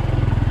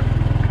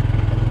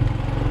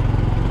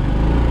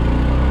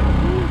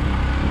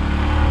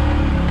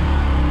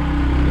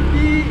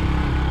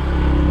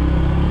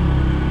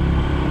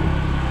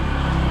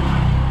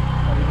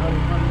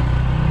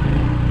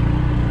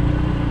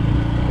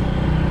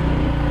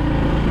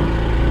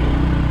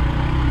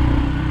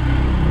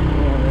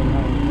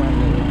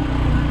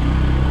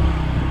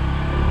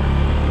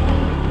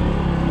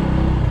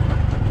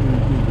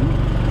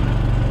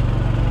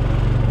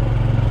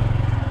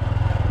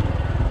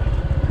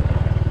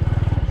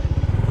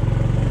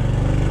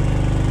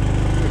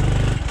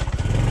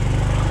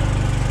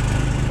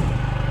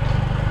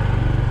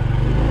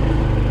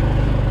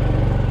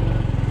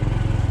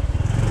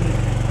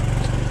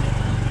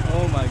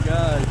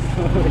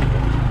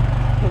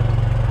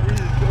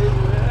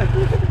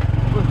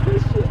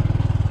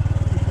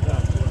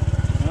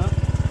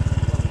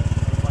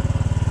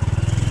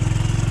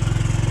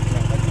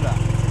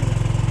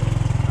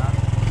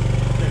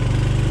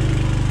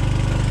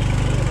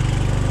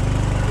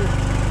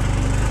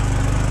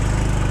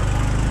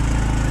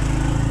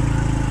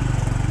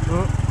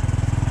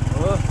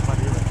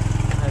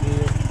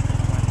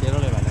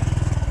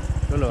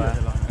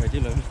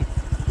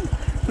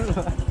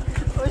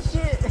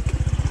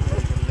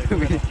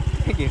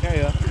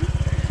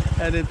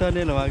 Ada tu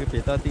ni lah, kita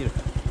peta ti.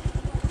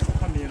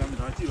 Ni lah,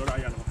 kita ciri orang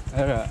ayam.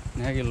 Ada,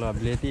 ni lagi lah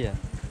beli ti ya.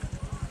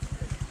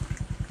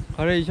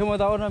 Kalau isu mau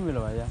tahu nama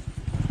mila ya.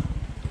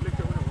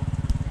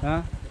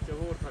 Ha?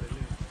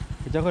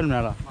 Kerja kau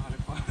mana lah?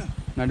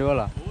 Nadi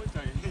wala.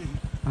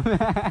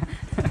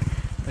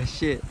 Oh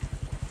shit.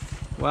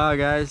 Wow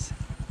guys,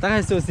 tak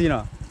ada sushi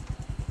no.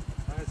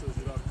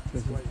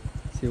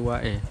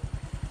 CYA.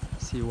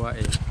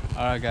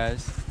 Alright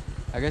guys,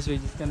 I guess we're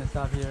just gonna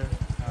stop here.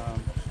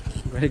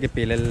 Ready to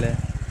pay lele.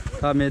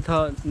 Thought me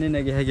thought ni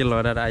nagi hagi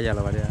lora da ayah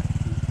lah dia.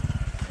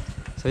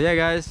 So yeah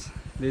guys,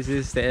 this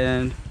is the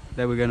end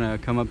that we're gonna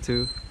come up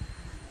to.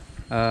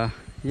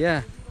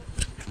 Yeah.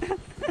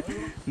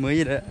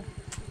 Mới đó.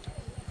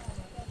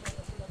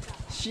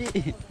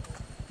 Shit.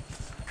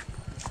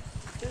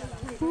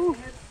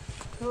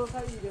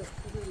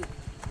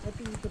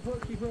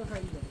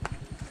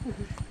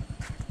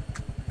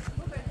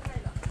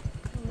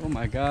 Oh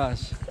my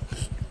gosh.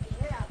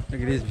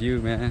 Look at this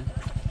view, man.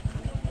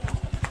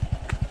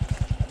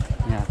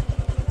 Yeah.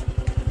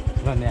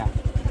 Lên nè.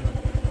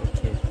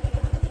 Okay.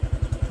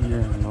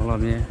 Yeah, nó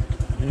lên nè.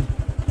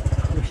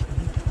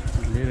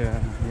 Lấy rồi,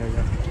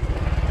 yeah.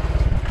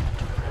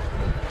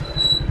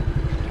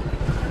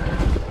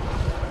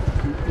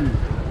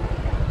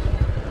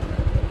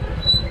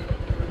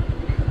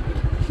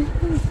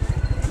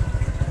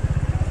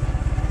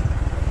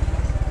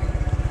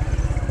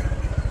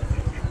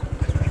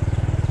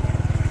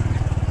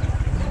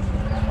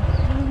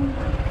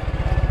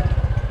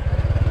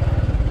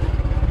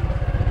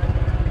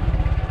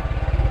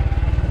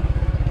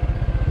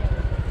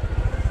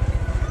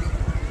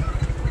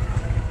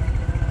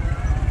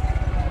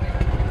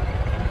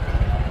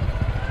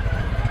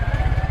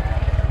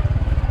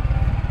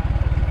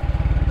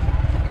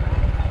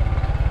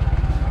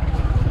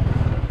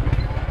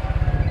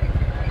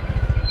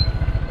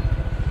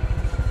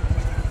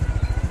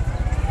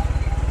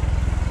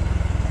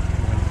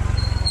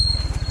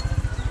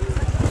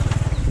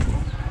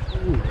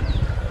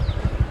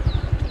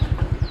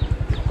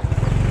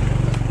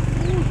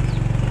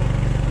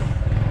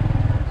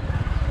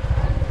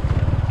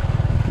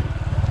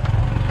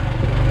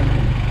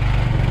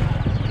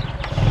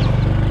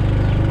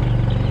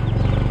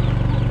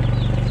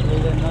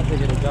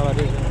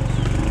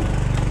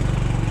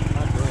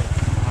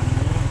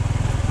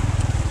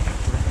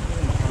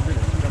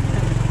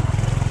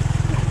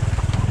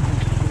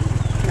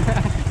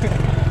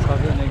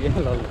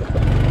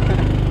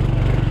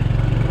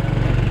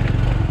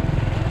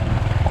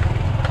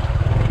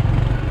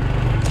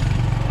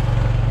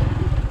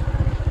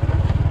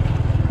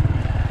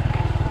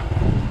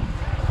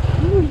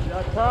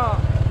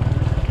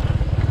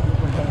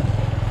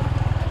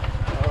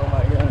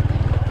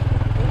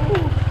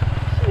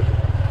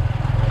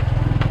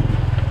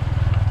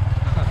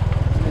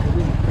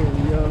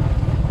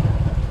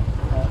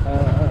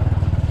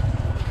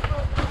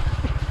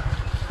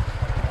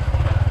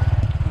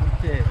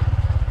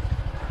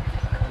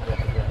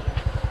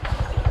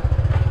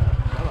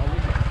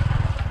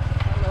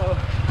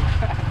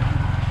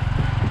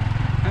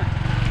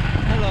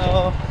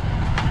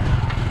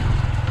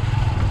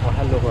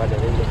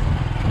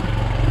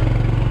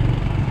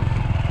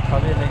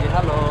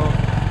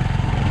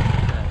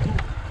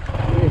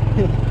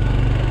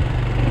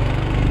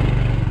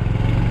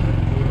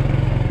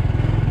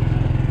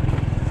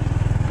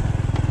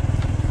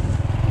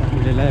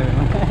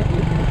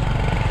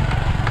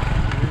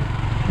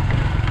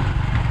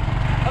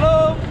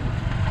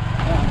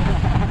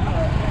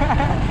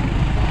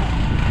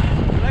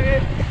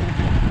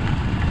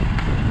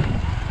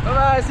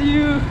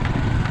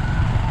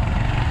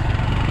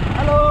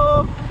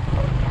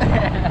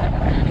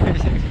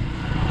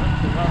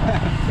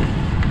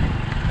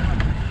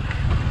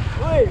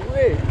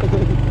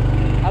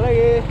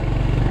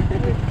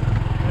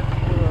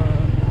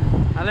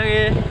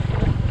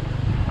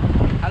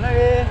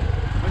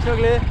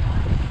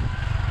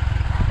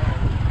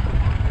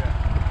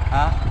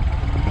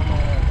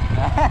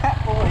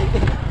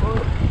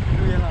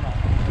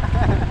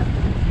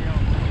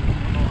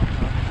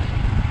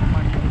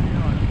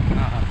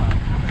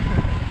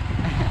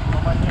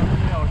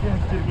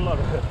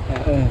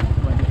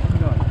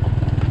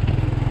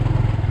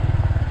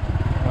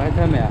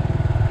 Come here.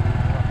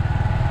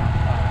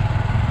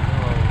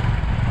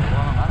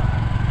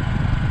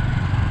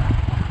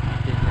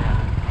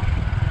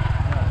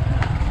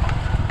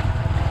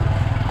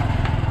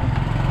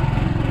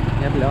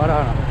 Nhấp lửa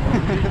đó nè.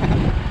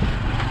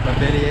 Bà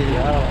bê đi gì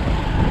đó.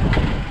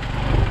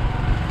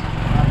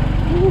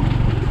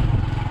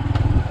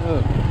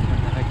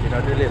 Kì đó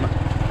đưa lên mà.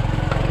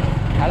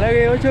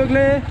 Lagi, ucuk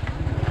le.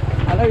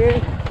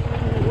 Lagi.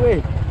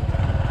 Ui.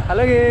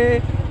 Lagi.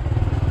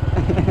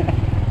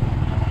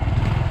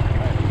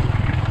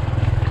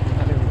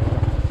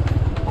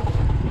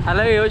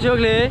 Lagi, ucuk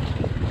le.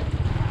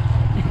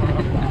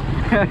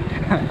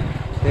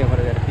 Tengok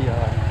pada dia tepi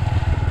lah.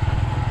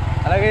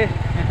 Lagi.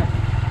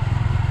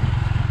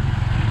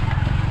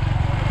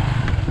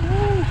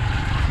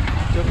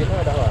 Ucuk kita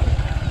ada apa?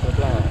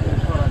 Sebelah.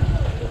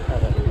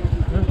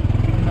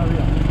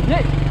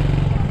 Yey.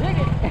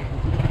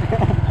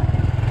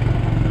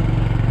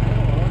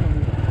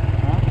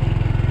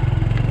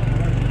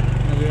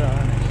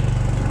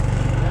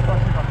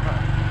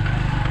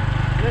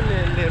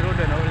 Le road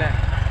no le.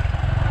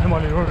 No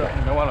more road.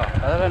 No more.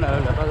 Ada na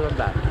le pas road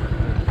dah.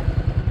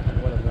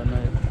 Wala na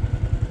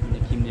ni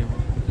kim ni.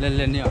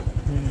 Le ni ah.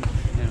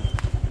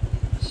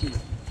 Si.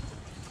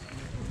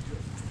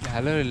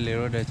 Hello le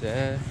road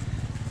je.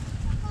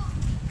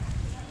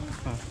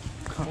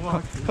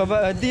 Kau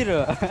hadir ke?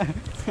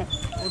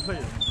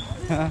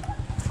 Ha?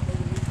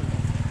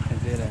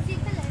 Hadir lah.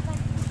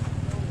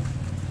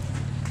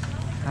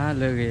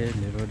 Hello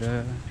le road.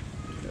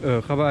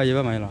 Kau apa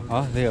aja mai lah?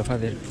 Oh, dia apa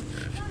dia?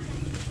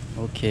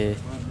 Okay.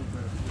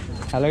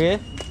 Hello ke?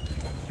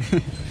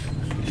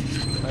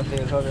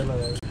 Hadir kau lah.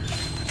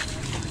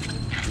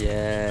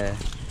 Yeah.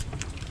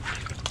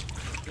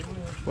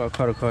 Wah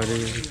kau ni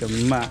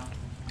kemak.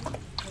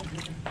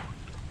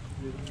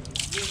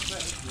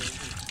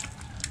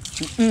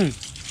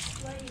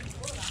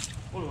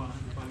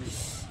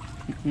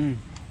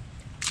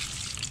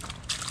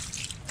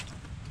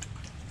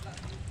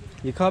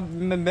 You can't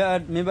remember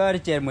the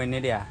chairman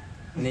ni dia.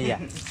 Ni ya.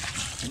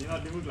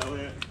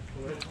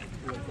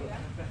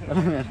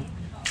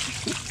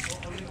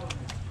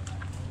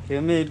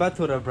 Kami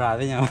batu rabra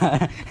ni ya.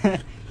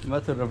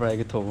 Batu rabra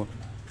ke thom.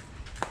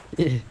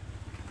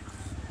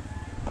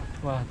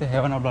 Wah, tu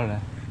hewan apa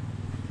lah?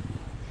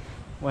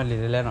 Wah,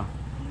 lele no.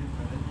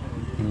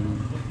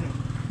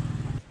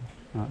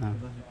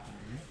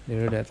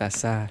 Dia dah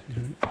tasar.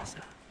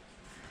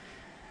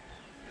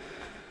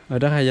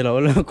 Ada kaya lo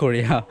lo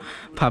Korea,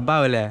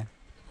 papa boleh.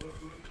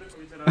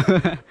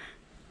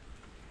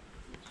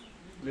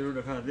 Dia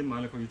dah kata dia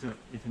malah kau itu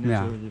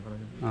international je pada.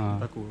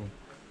 Takut.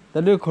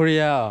 Tadi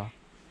Korea,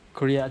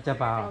 Korea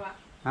apa?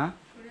 Ha?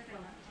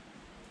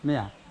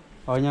 Mea?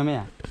 Oh nya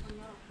mea?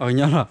 Oh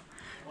nya lah.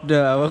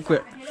 Dah awak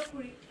kuat.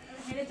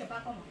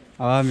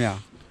 Oh mea.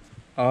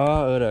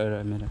 Oh ada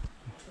mea.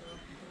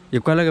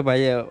 Ikut lagi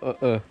bayar.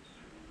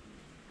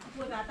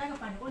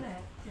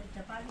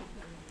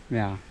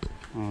 Mea.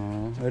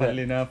 Oh, ada.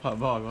 Lina Pak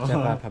Bau.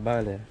 Siapa Pak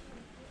Bau le?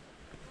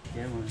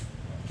 Ya mon.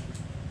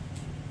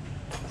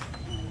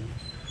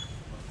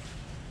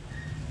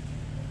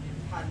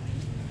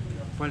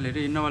 Boleh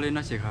ni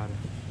nak cekar.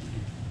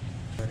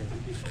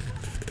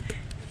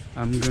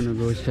 I'm gonna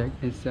go check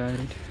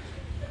inside.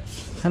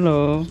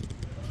 Hello.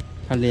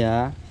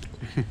 Halia.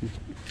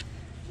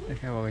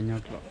 Dekat bawah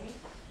nyok lo.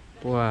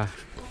 Wah.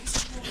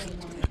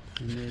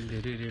 Ini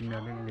dari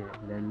memang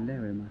lele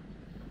memang.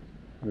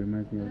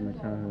 Reminds me of my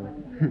childhood.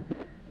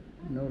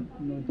 No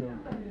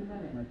joke.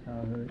 My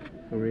childhood,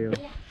 for real.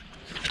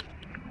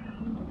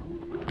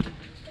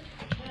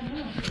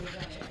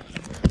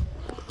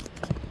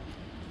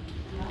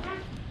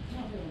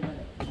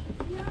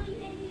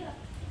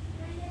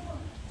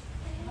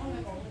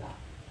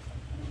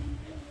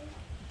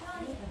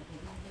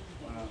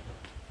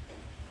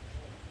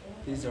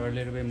 These are a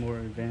little bit more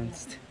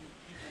advanced.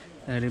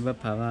 Arriba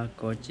Pava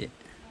Koche.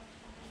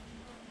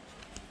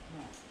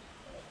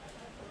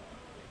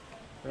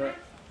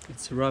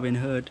 It's Robin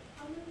Hood.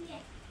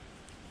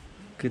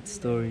 Good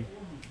story.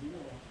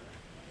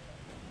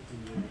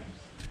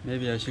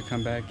 Maybe I should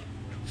come back.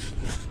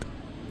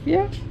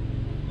 Yeah.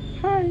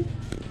 Hi.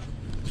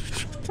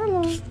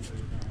 Hello.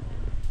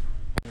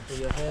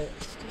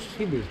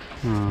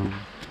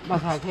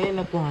 Bahasa saya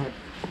nak kuat.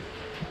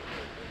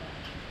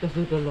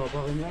 Terus kalau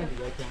bawahnya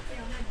juga.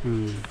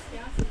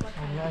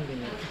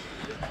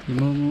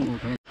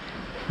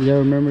 You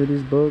remember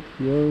this book,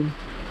 yo?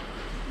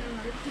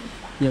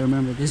 You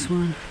remember this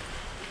one?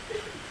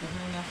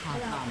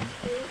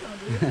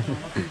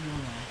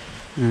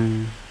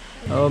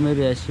 Oh,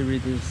 maybe I should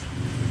read this.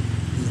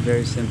 This is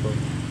very simple.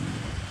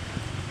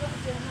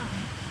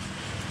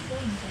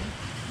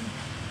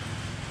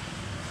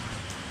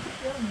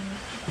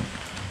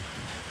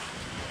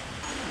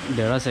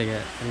 Để nó sẽ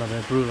cái là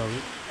về brew là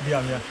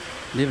Diam.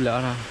 leave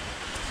lỡ thôi.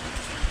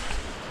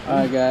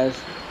 Alright guys,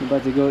 we're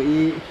about to go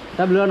eat.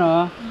 Tap lửa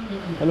nó.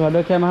 Kalau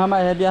ada kamera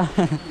mai dia.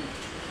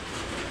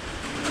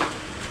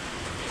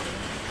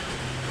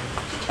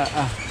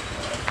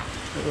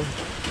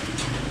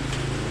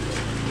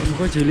 Không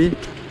có chili.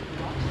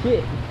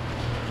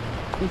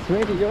 It's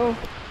ready, yo.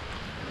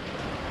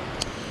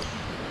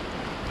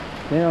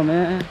 Damn,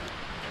 man.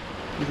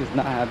 This is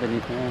not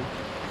happening, man.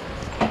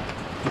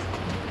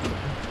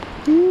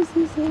 This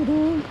is so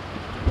dumb.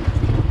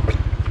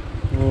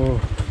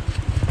 Whoa.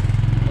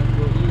 Let's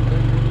go eat,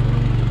 let's go eat.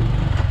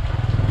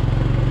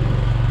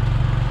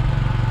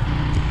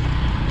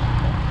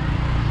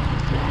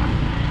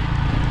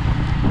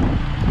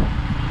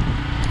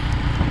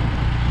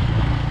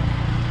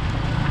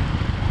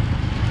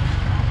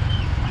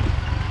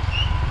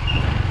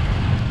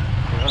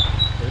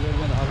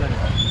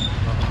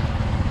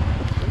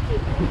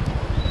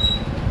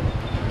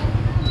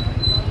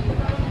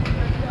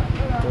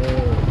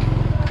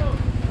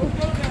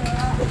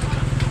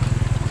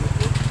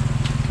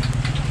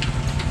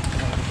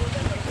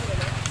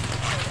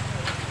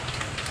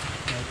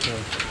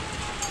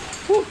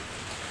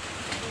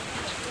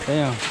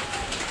 Damn.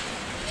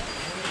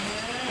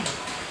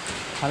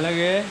 Hello,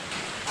 guys.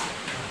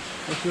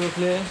 What's your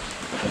play?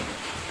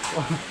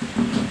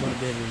 What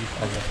baby is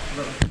that?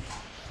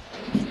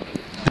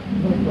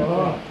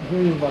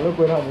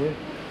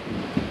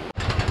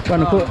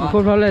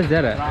 Kau problem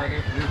zara.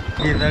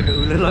 Kita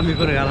ulah lami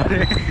pergala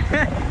deh.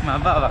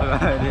 Mabak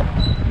baga deh.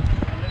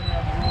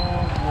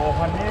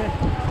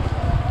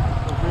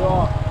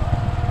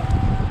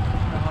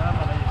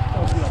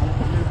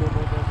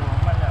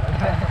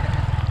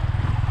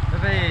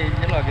 Bây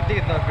giờ là cái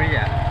ticket free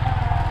à?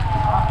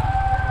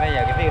 Bây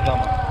giờ cái ticket mà.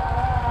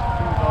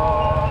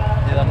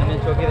 Giờ là mình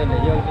cho cái này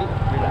vô đi.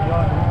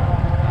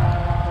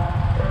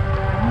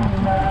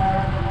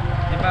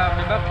 Mình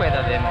bắt quay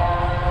ra đây mà.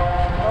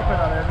 Bắt quay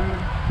ra đây đi.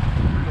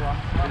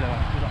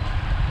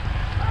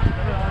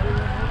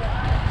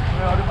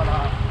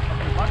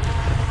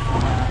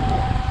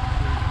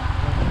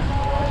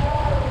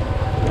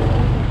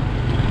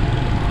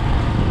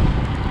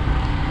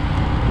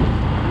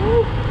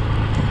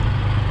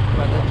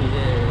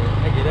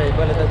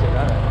 Boleh saja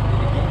kan?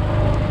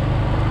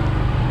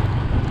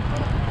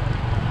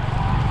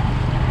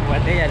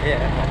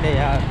 Wadah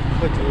ya,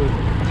 kucu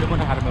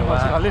cuma nak harga wah.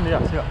 Sekali ni ya,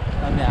 siap.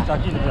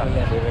 Caki ni ya.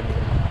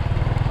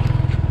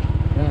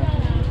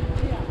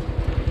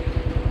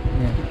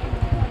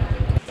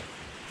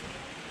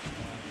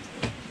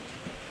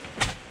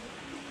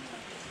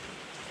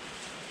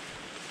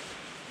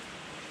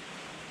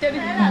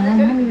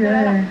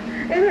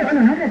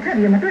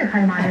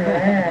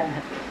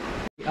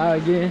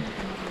 Again.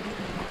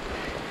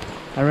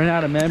 I ran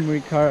out of memory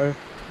card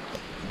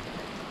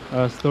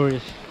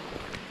storage.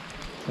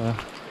 So,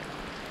 shit.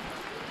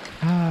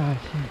 I'm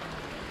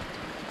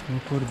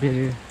going to be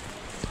here.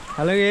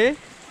 Hello,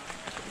 guys.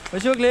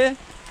 What's your play?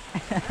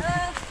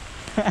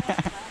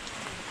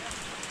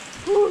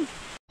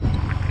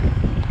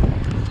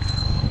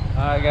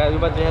 Alright, guys, we're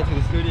about to head to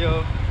the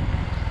studio.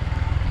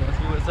 Let's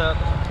see what's up.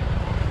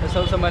 Let's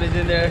hope somebody's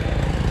in there.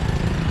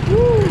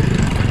 Woo!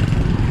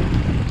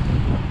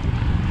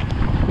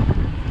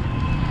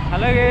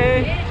 Hello,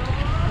 guys.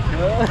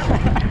 Hello.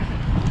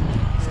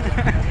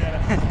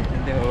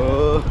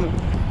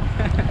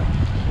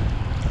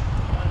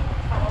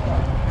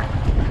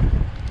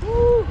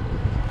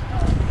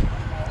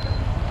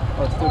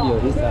 Oh, studio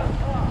this side.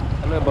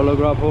 Hello,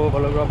 bolographo.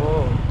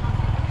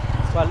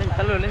 Paling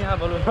hello ni ha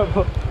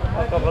bolographo.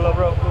 Apa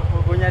bolographo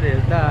punya dia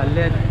dah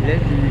let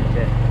sini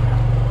je.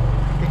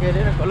 Tiga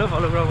dia kalau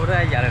bolographo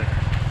dah ya.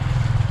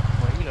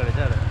 Wah, ini loh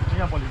dah. Ni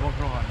apa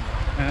bolographo kan?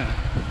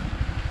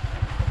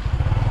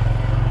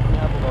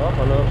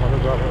 Follow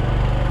bravo.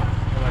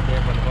 Kalau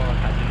dia follow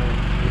kat sini.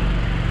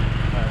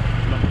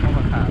 Belum mau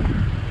makan.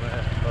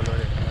 Follow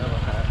dia.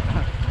 Makan.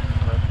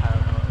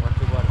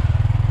 Waktu buat.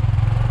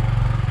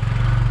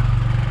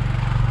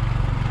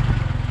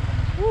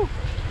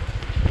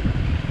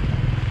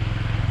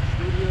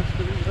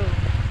 Studio.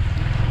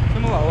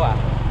 Semua bawa.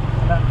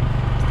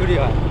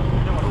 Studio.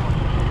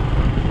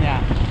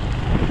 Ya.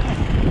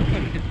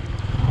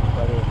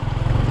 Baru.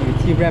 Ini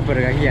team rapper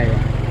kaki ya.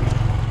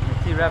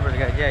 Team rapper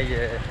kaki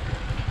ya.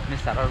 Ini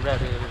salah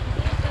rapper. Ini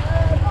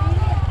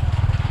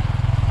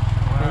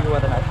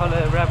buat apa? Kalau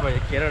rapper,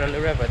 kira orang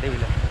rapper dia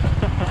bila.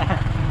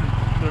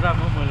 Tu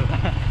rapper mulu.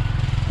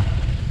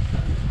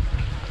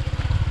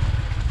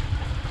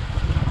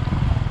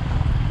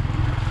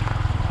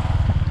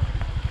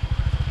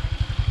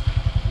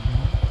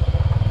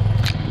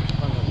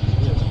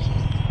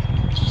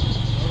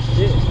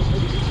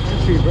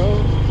 Entry, bro.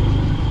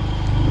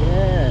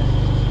 Yeah,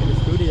 the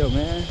studio,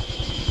 man.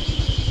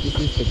 This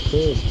is the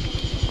crib.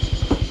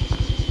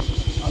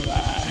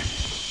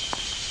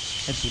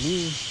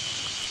 Actually,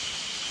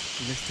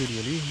 the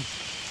studio ni.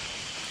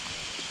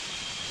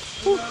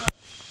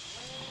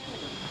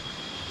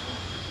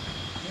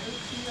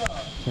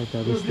 Check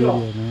out the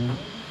studio, man.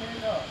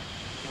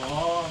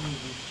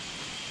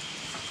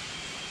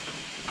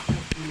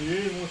 Ini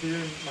mesti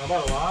nama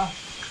apa?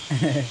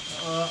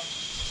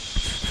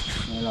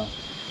 Mela.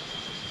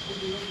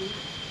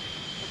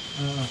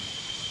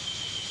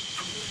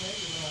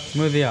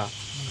 Movie ah?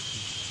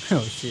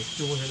 Oh shit.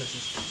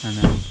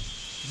 Ana.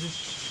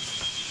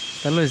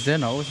 Talo is there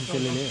now. What's it?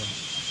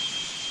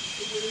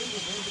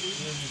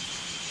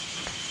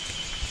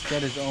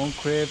 got his own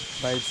crib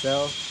by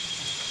itself.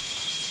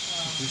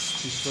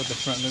 This is what the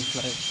front looks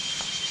like.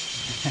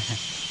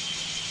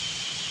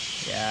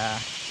 Yeah,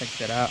 check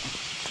that out.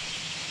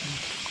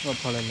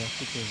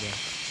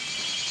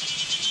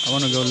 I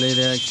want to go lay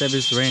there, except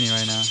it's raining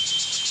right now.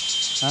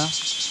 Huh?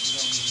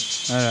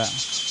 Alright.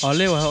 Oh,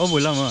 lay well, oh,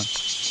 long.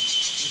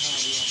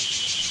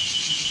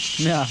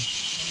 Yeah.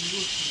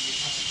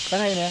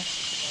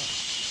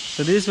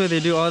 So this is where they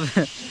do all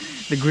the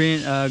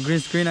green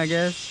screen, I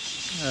guess.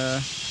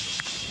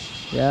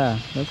 Yeah,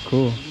 that's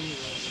cool.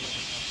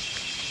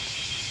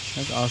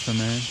 That's awesome,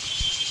 man.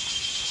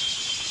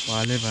 Wow,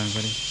 I live on,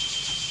 buddy.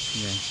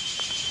 Yeah,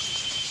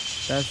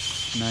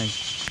 that's nice.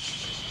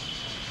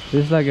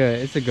 This is like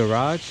it's a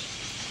garage.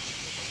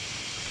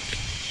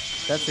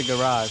 That's a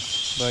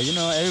garage, but you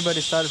know, everybody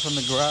started from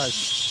the garage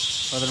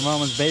or their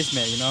mama's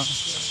basement, you know.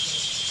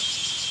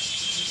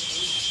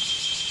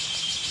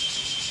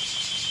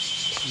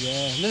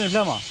 Yeah, little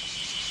flama.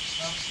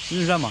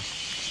 Little flama.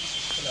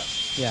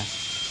 Yeah.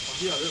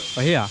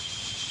 Oh, here.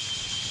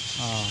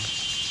 Oh.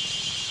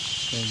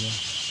 There you go.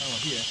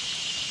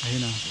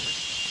 Here now.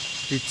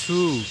 B2,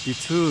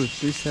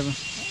 37.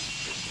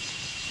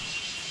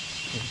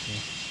 Okay.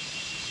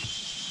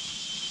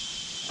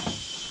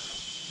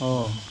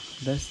 Oh,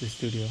 that's the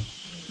studio.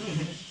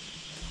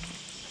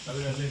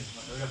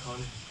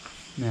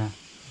 Yeah.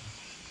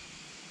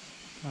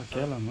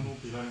 Okay, man.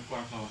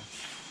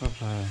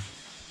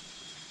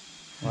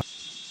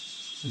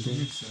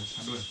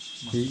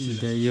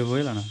 Để yêu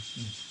với là nào.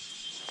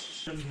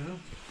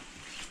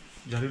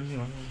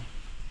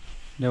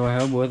 Nếu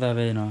mà bữa ta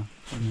về nó.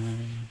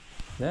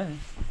 Đấy.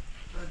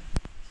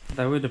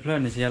 Ta với the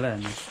plan này sẽ là.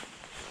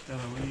 Ta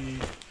với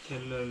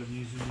kell la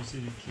music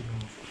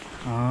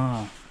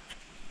Ah.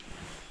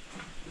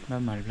 Nó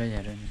mà play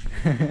vậy rồi.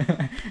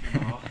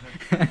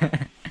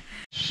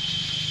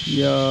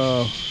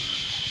 Yo.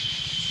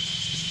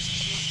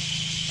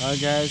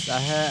 Alright guys,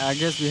 I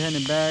guess we're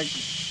heading back.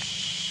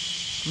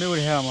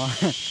 Maybe hell ma.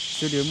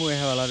 Studio maybe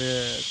hell la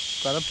de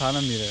quite a plan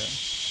me there.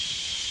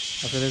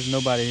 After there's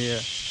nobody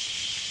here.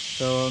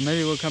 So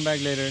maybe we'll come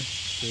back later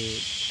to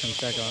come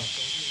check on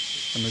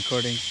some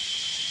recording.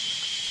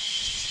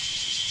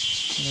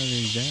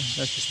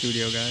 That's the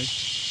studio, guys.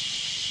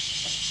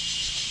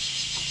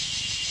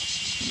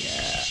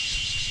 Yeah.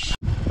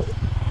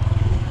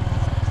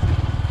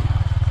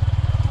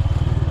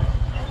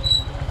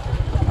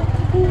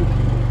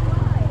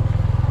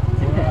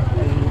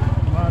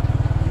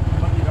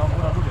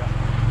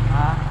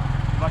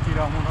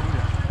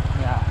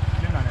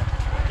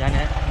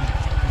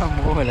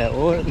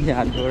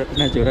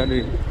 Nhà chỗ ra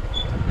đi.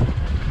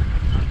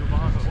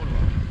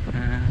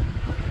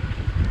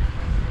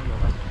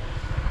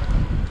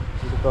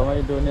 Có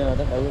mấy đứa này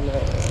rất là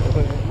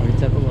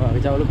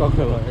cái cháu nó có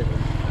rồi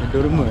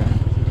đứa đúng rồi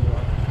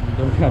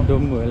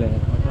đúng rồi là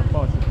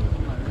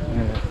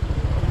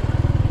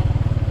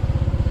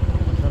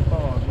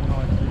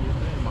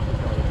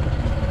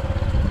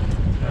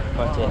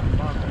có chết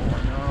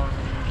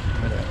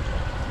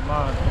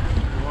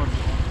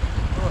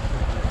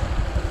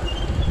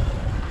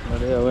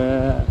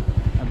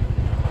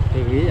thì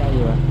nghĩ ai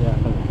vậy dạ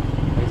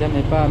cái chân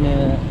này pa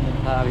mẹ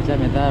ta cái chân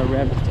mẹ ta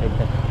rap chơi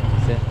thật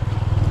sẽ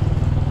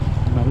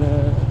mà nó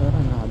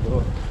thằng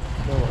đồ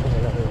có thể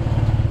là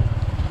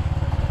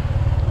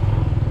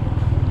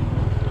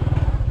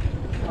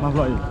mang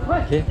loại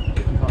ok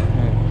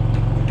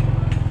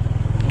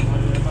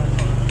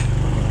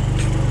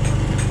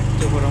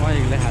cho cô nó mà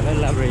lại hả nó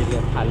làm rồi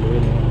là thả lưới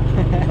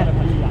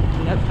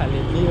nó thả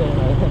lưới đi về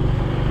rồi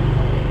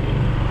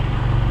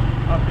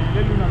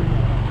lên luôn nào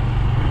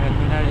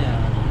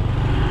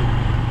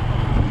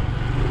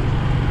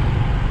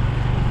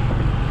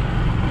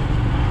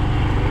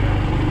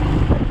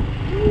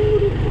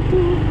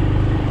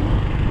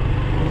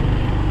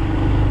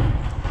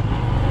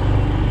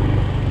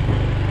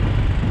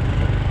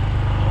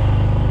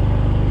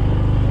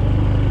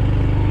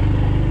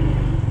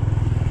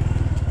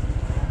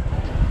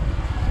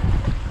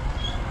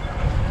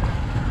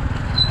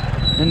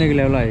Ini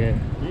gila lah ya.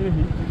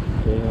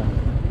 Iya.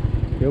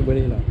 Yo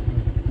boleh lah.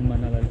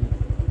 Mana lagi?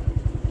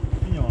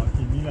 Ini ya,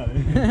 kimi lah.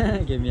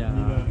 Kimi ya.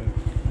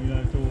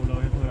 Mila tu lah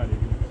itu lagi.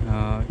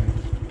 Ah, okay.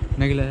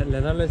 Ini gila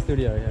leather lah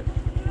studio ya.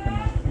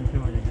 Ini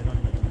mah yang kita.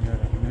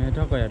 Ini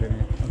tak kau ya ini.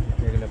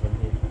 Okay, gila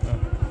pergi.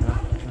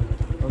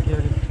 Okay,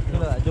 okay.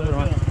 Kita jumpa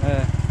rumah.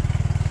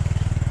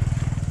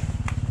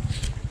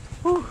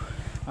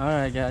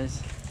 Alright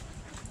guys.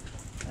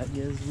 I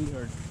guess we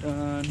are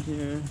done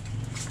here.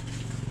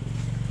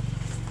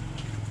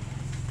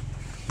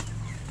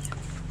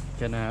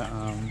 Gonna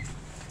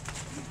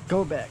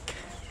go back.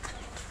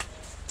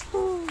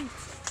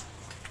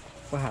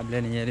 What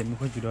happened here? I'm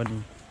going to do it.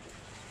 I'm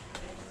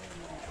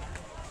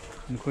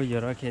going to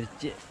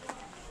do it.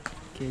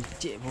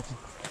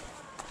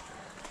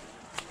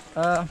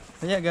 But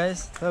yeah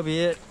guys, that'll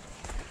be it.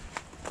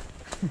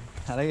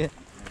 I like it.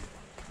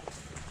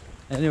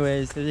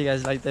 Anyways, if you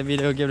guys like that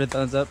video, give it a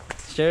thumbs up,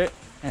 share it,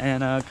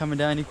 and comment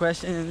down any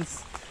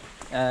questions.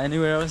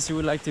 Anywhere else you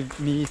would like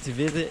me to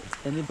visit?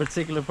 Any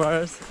particular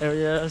parts,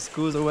 areas,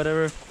 schools, or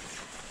whatever?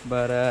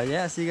 But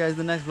yeah, see you guys in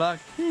the next vlog.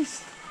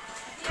 Peace.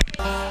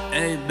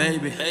 Hey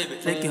baby,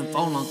 taking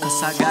phone on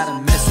 'cause I got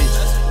a message.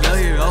 Girl,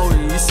 you're old,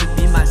 you used to be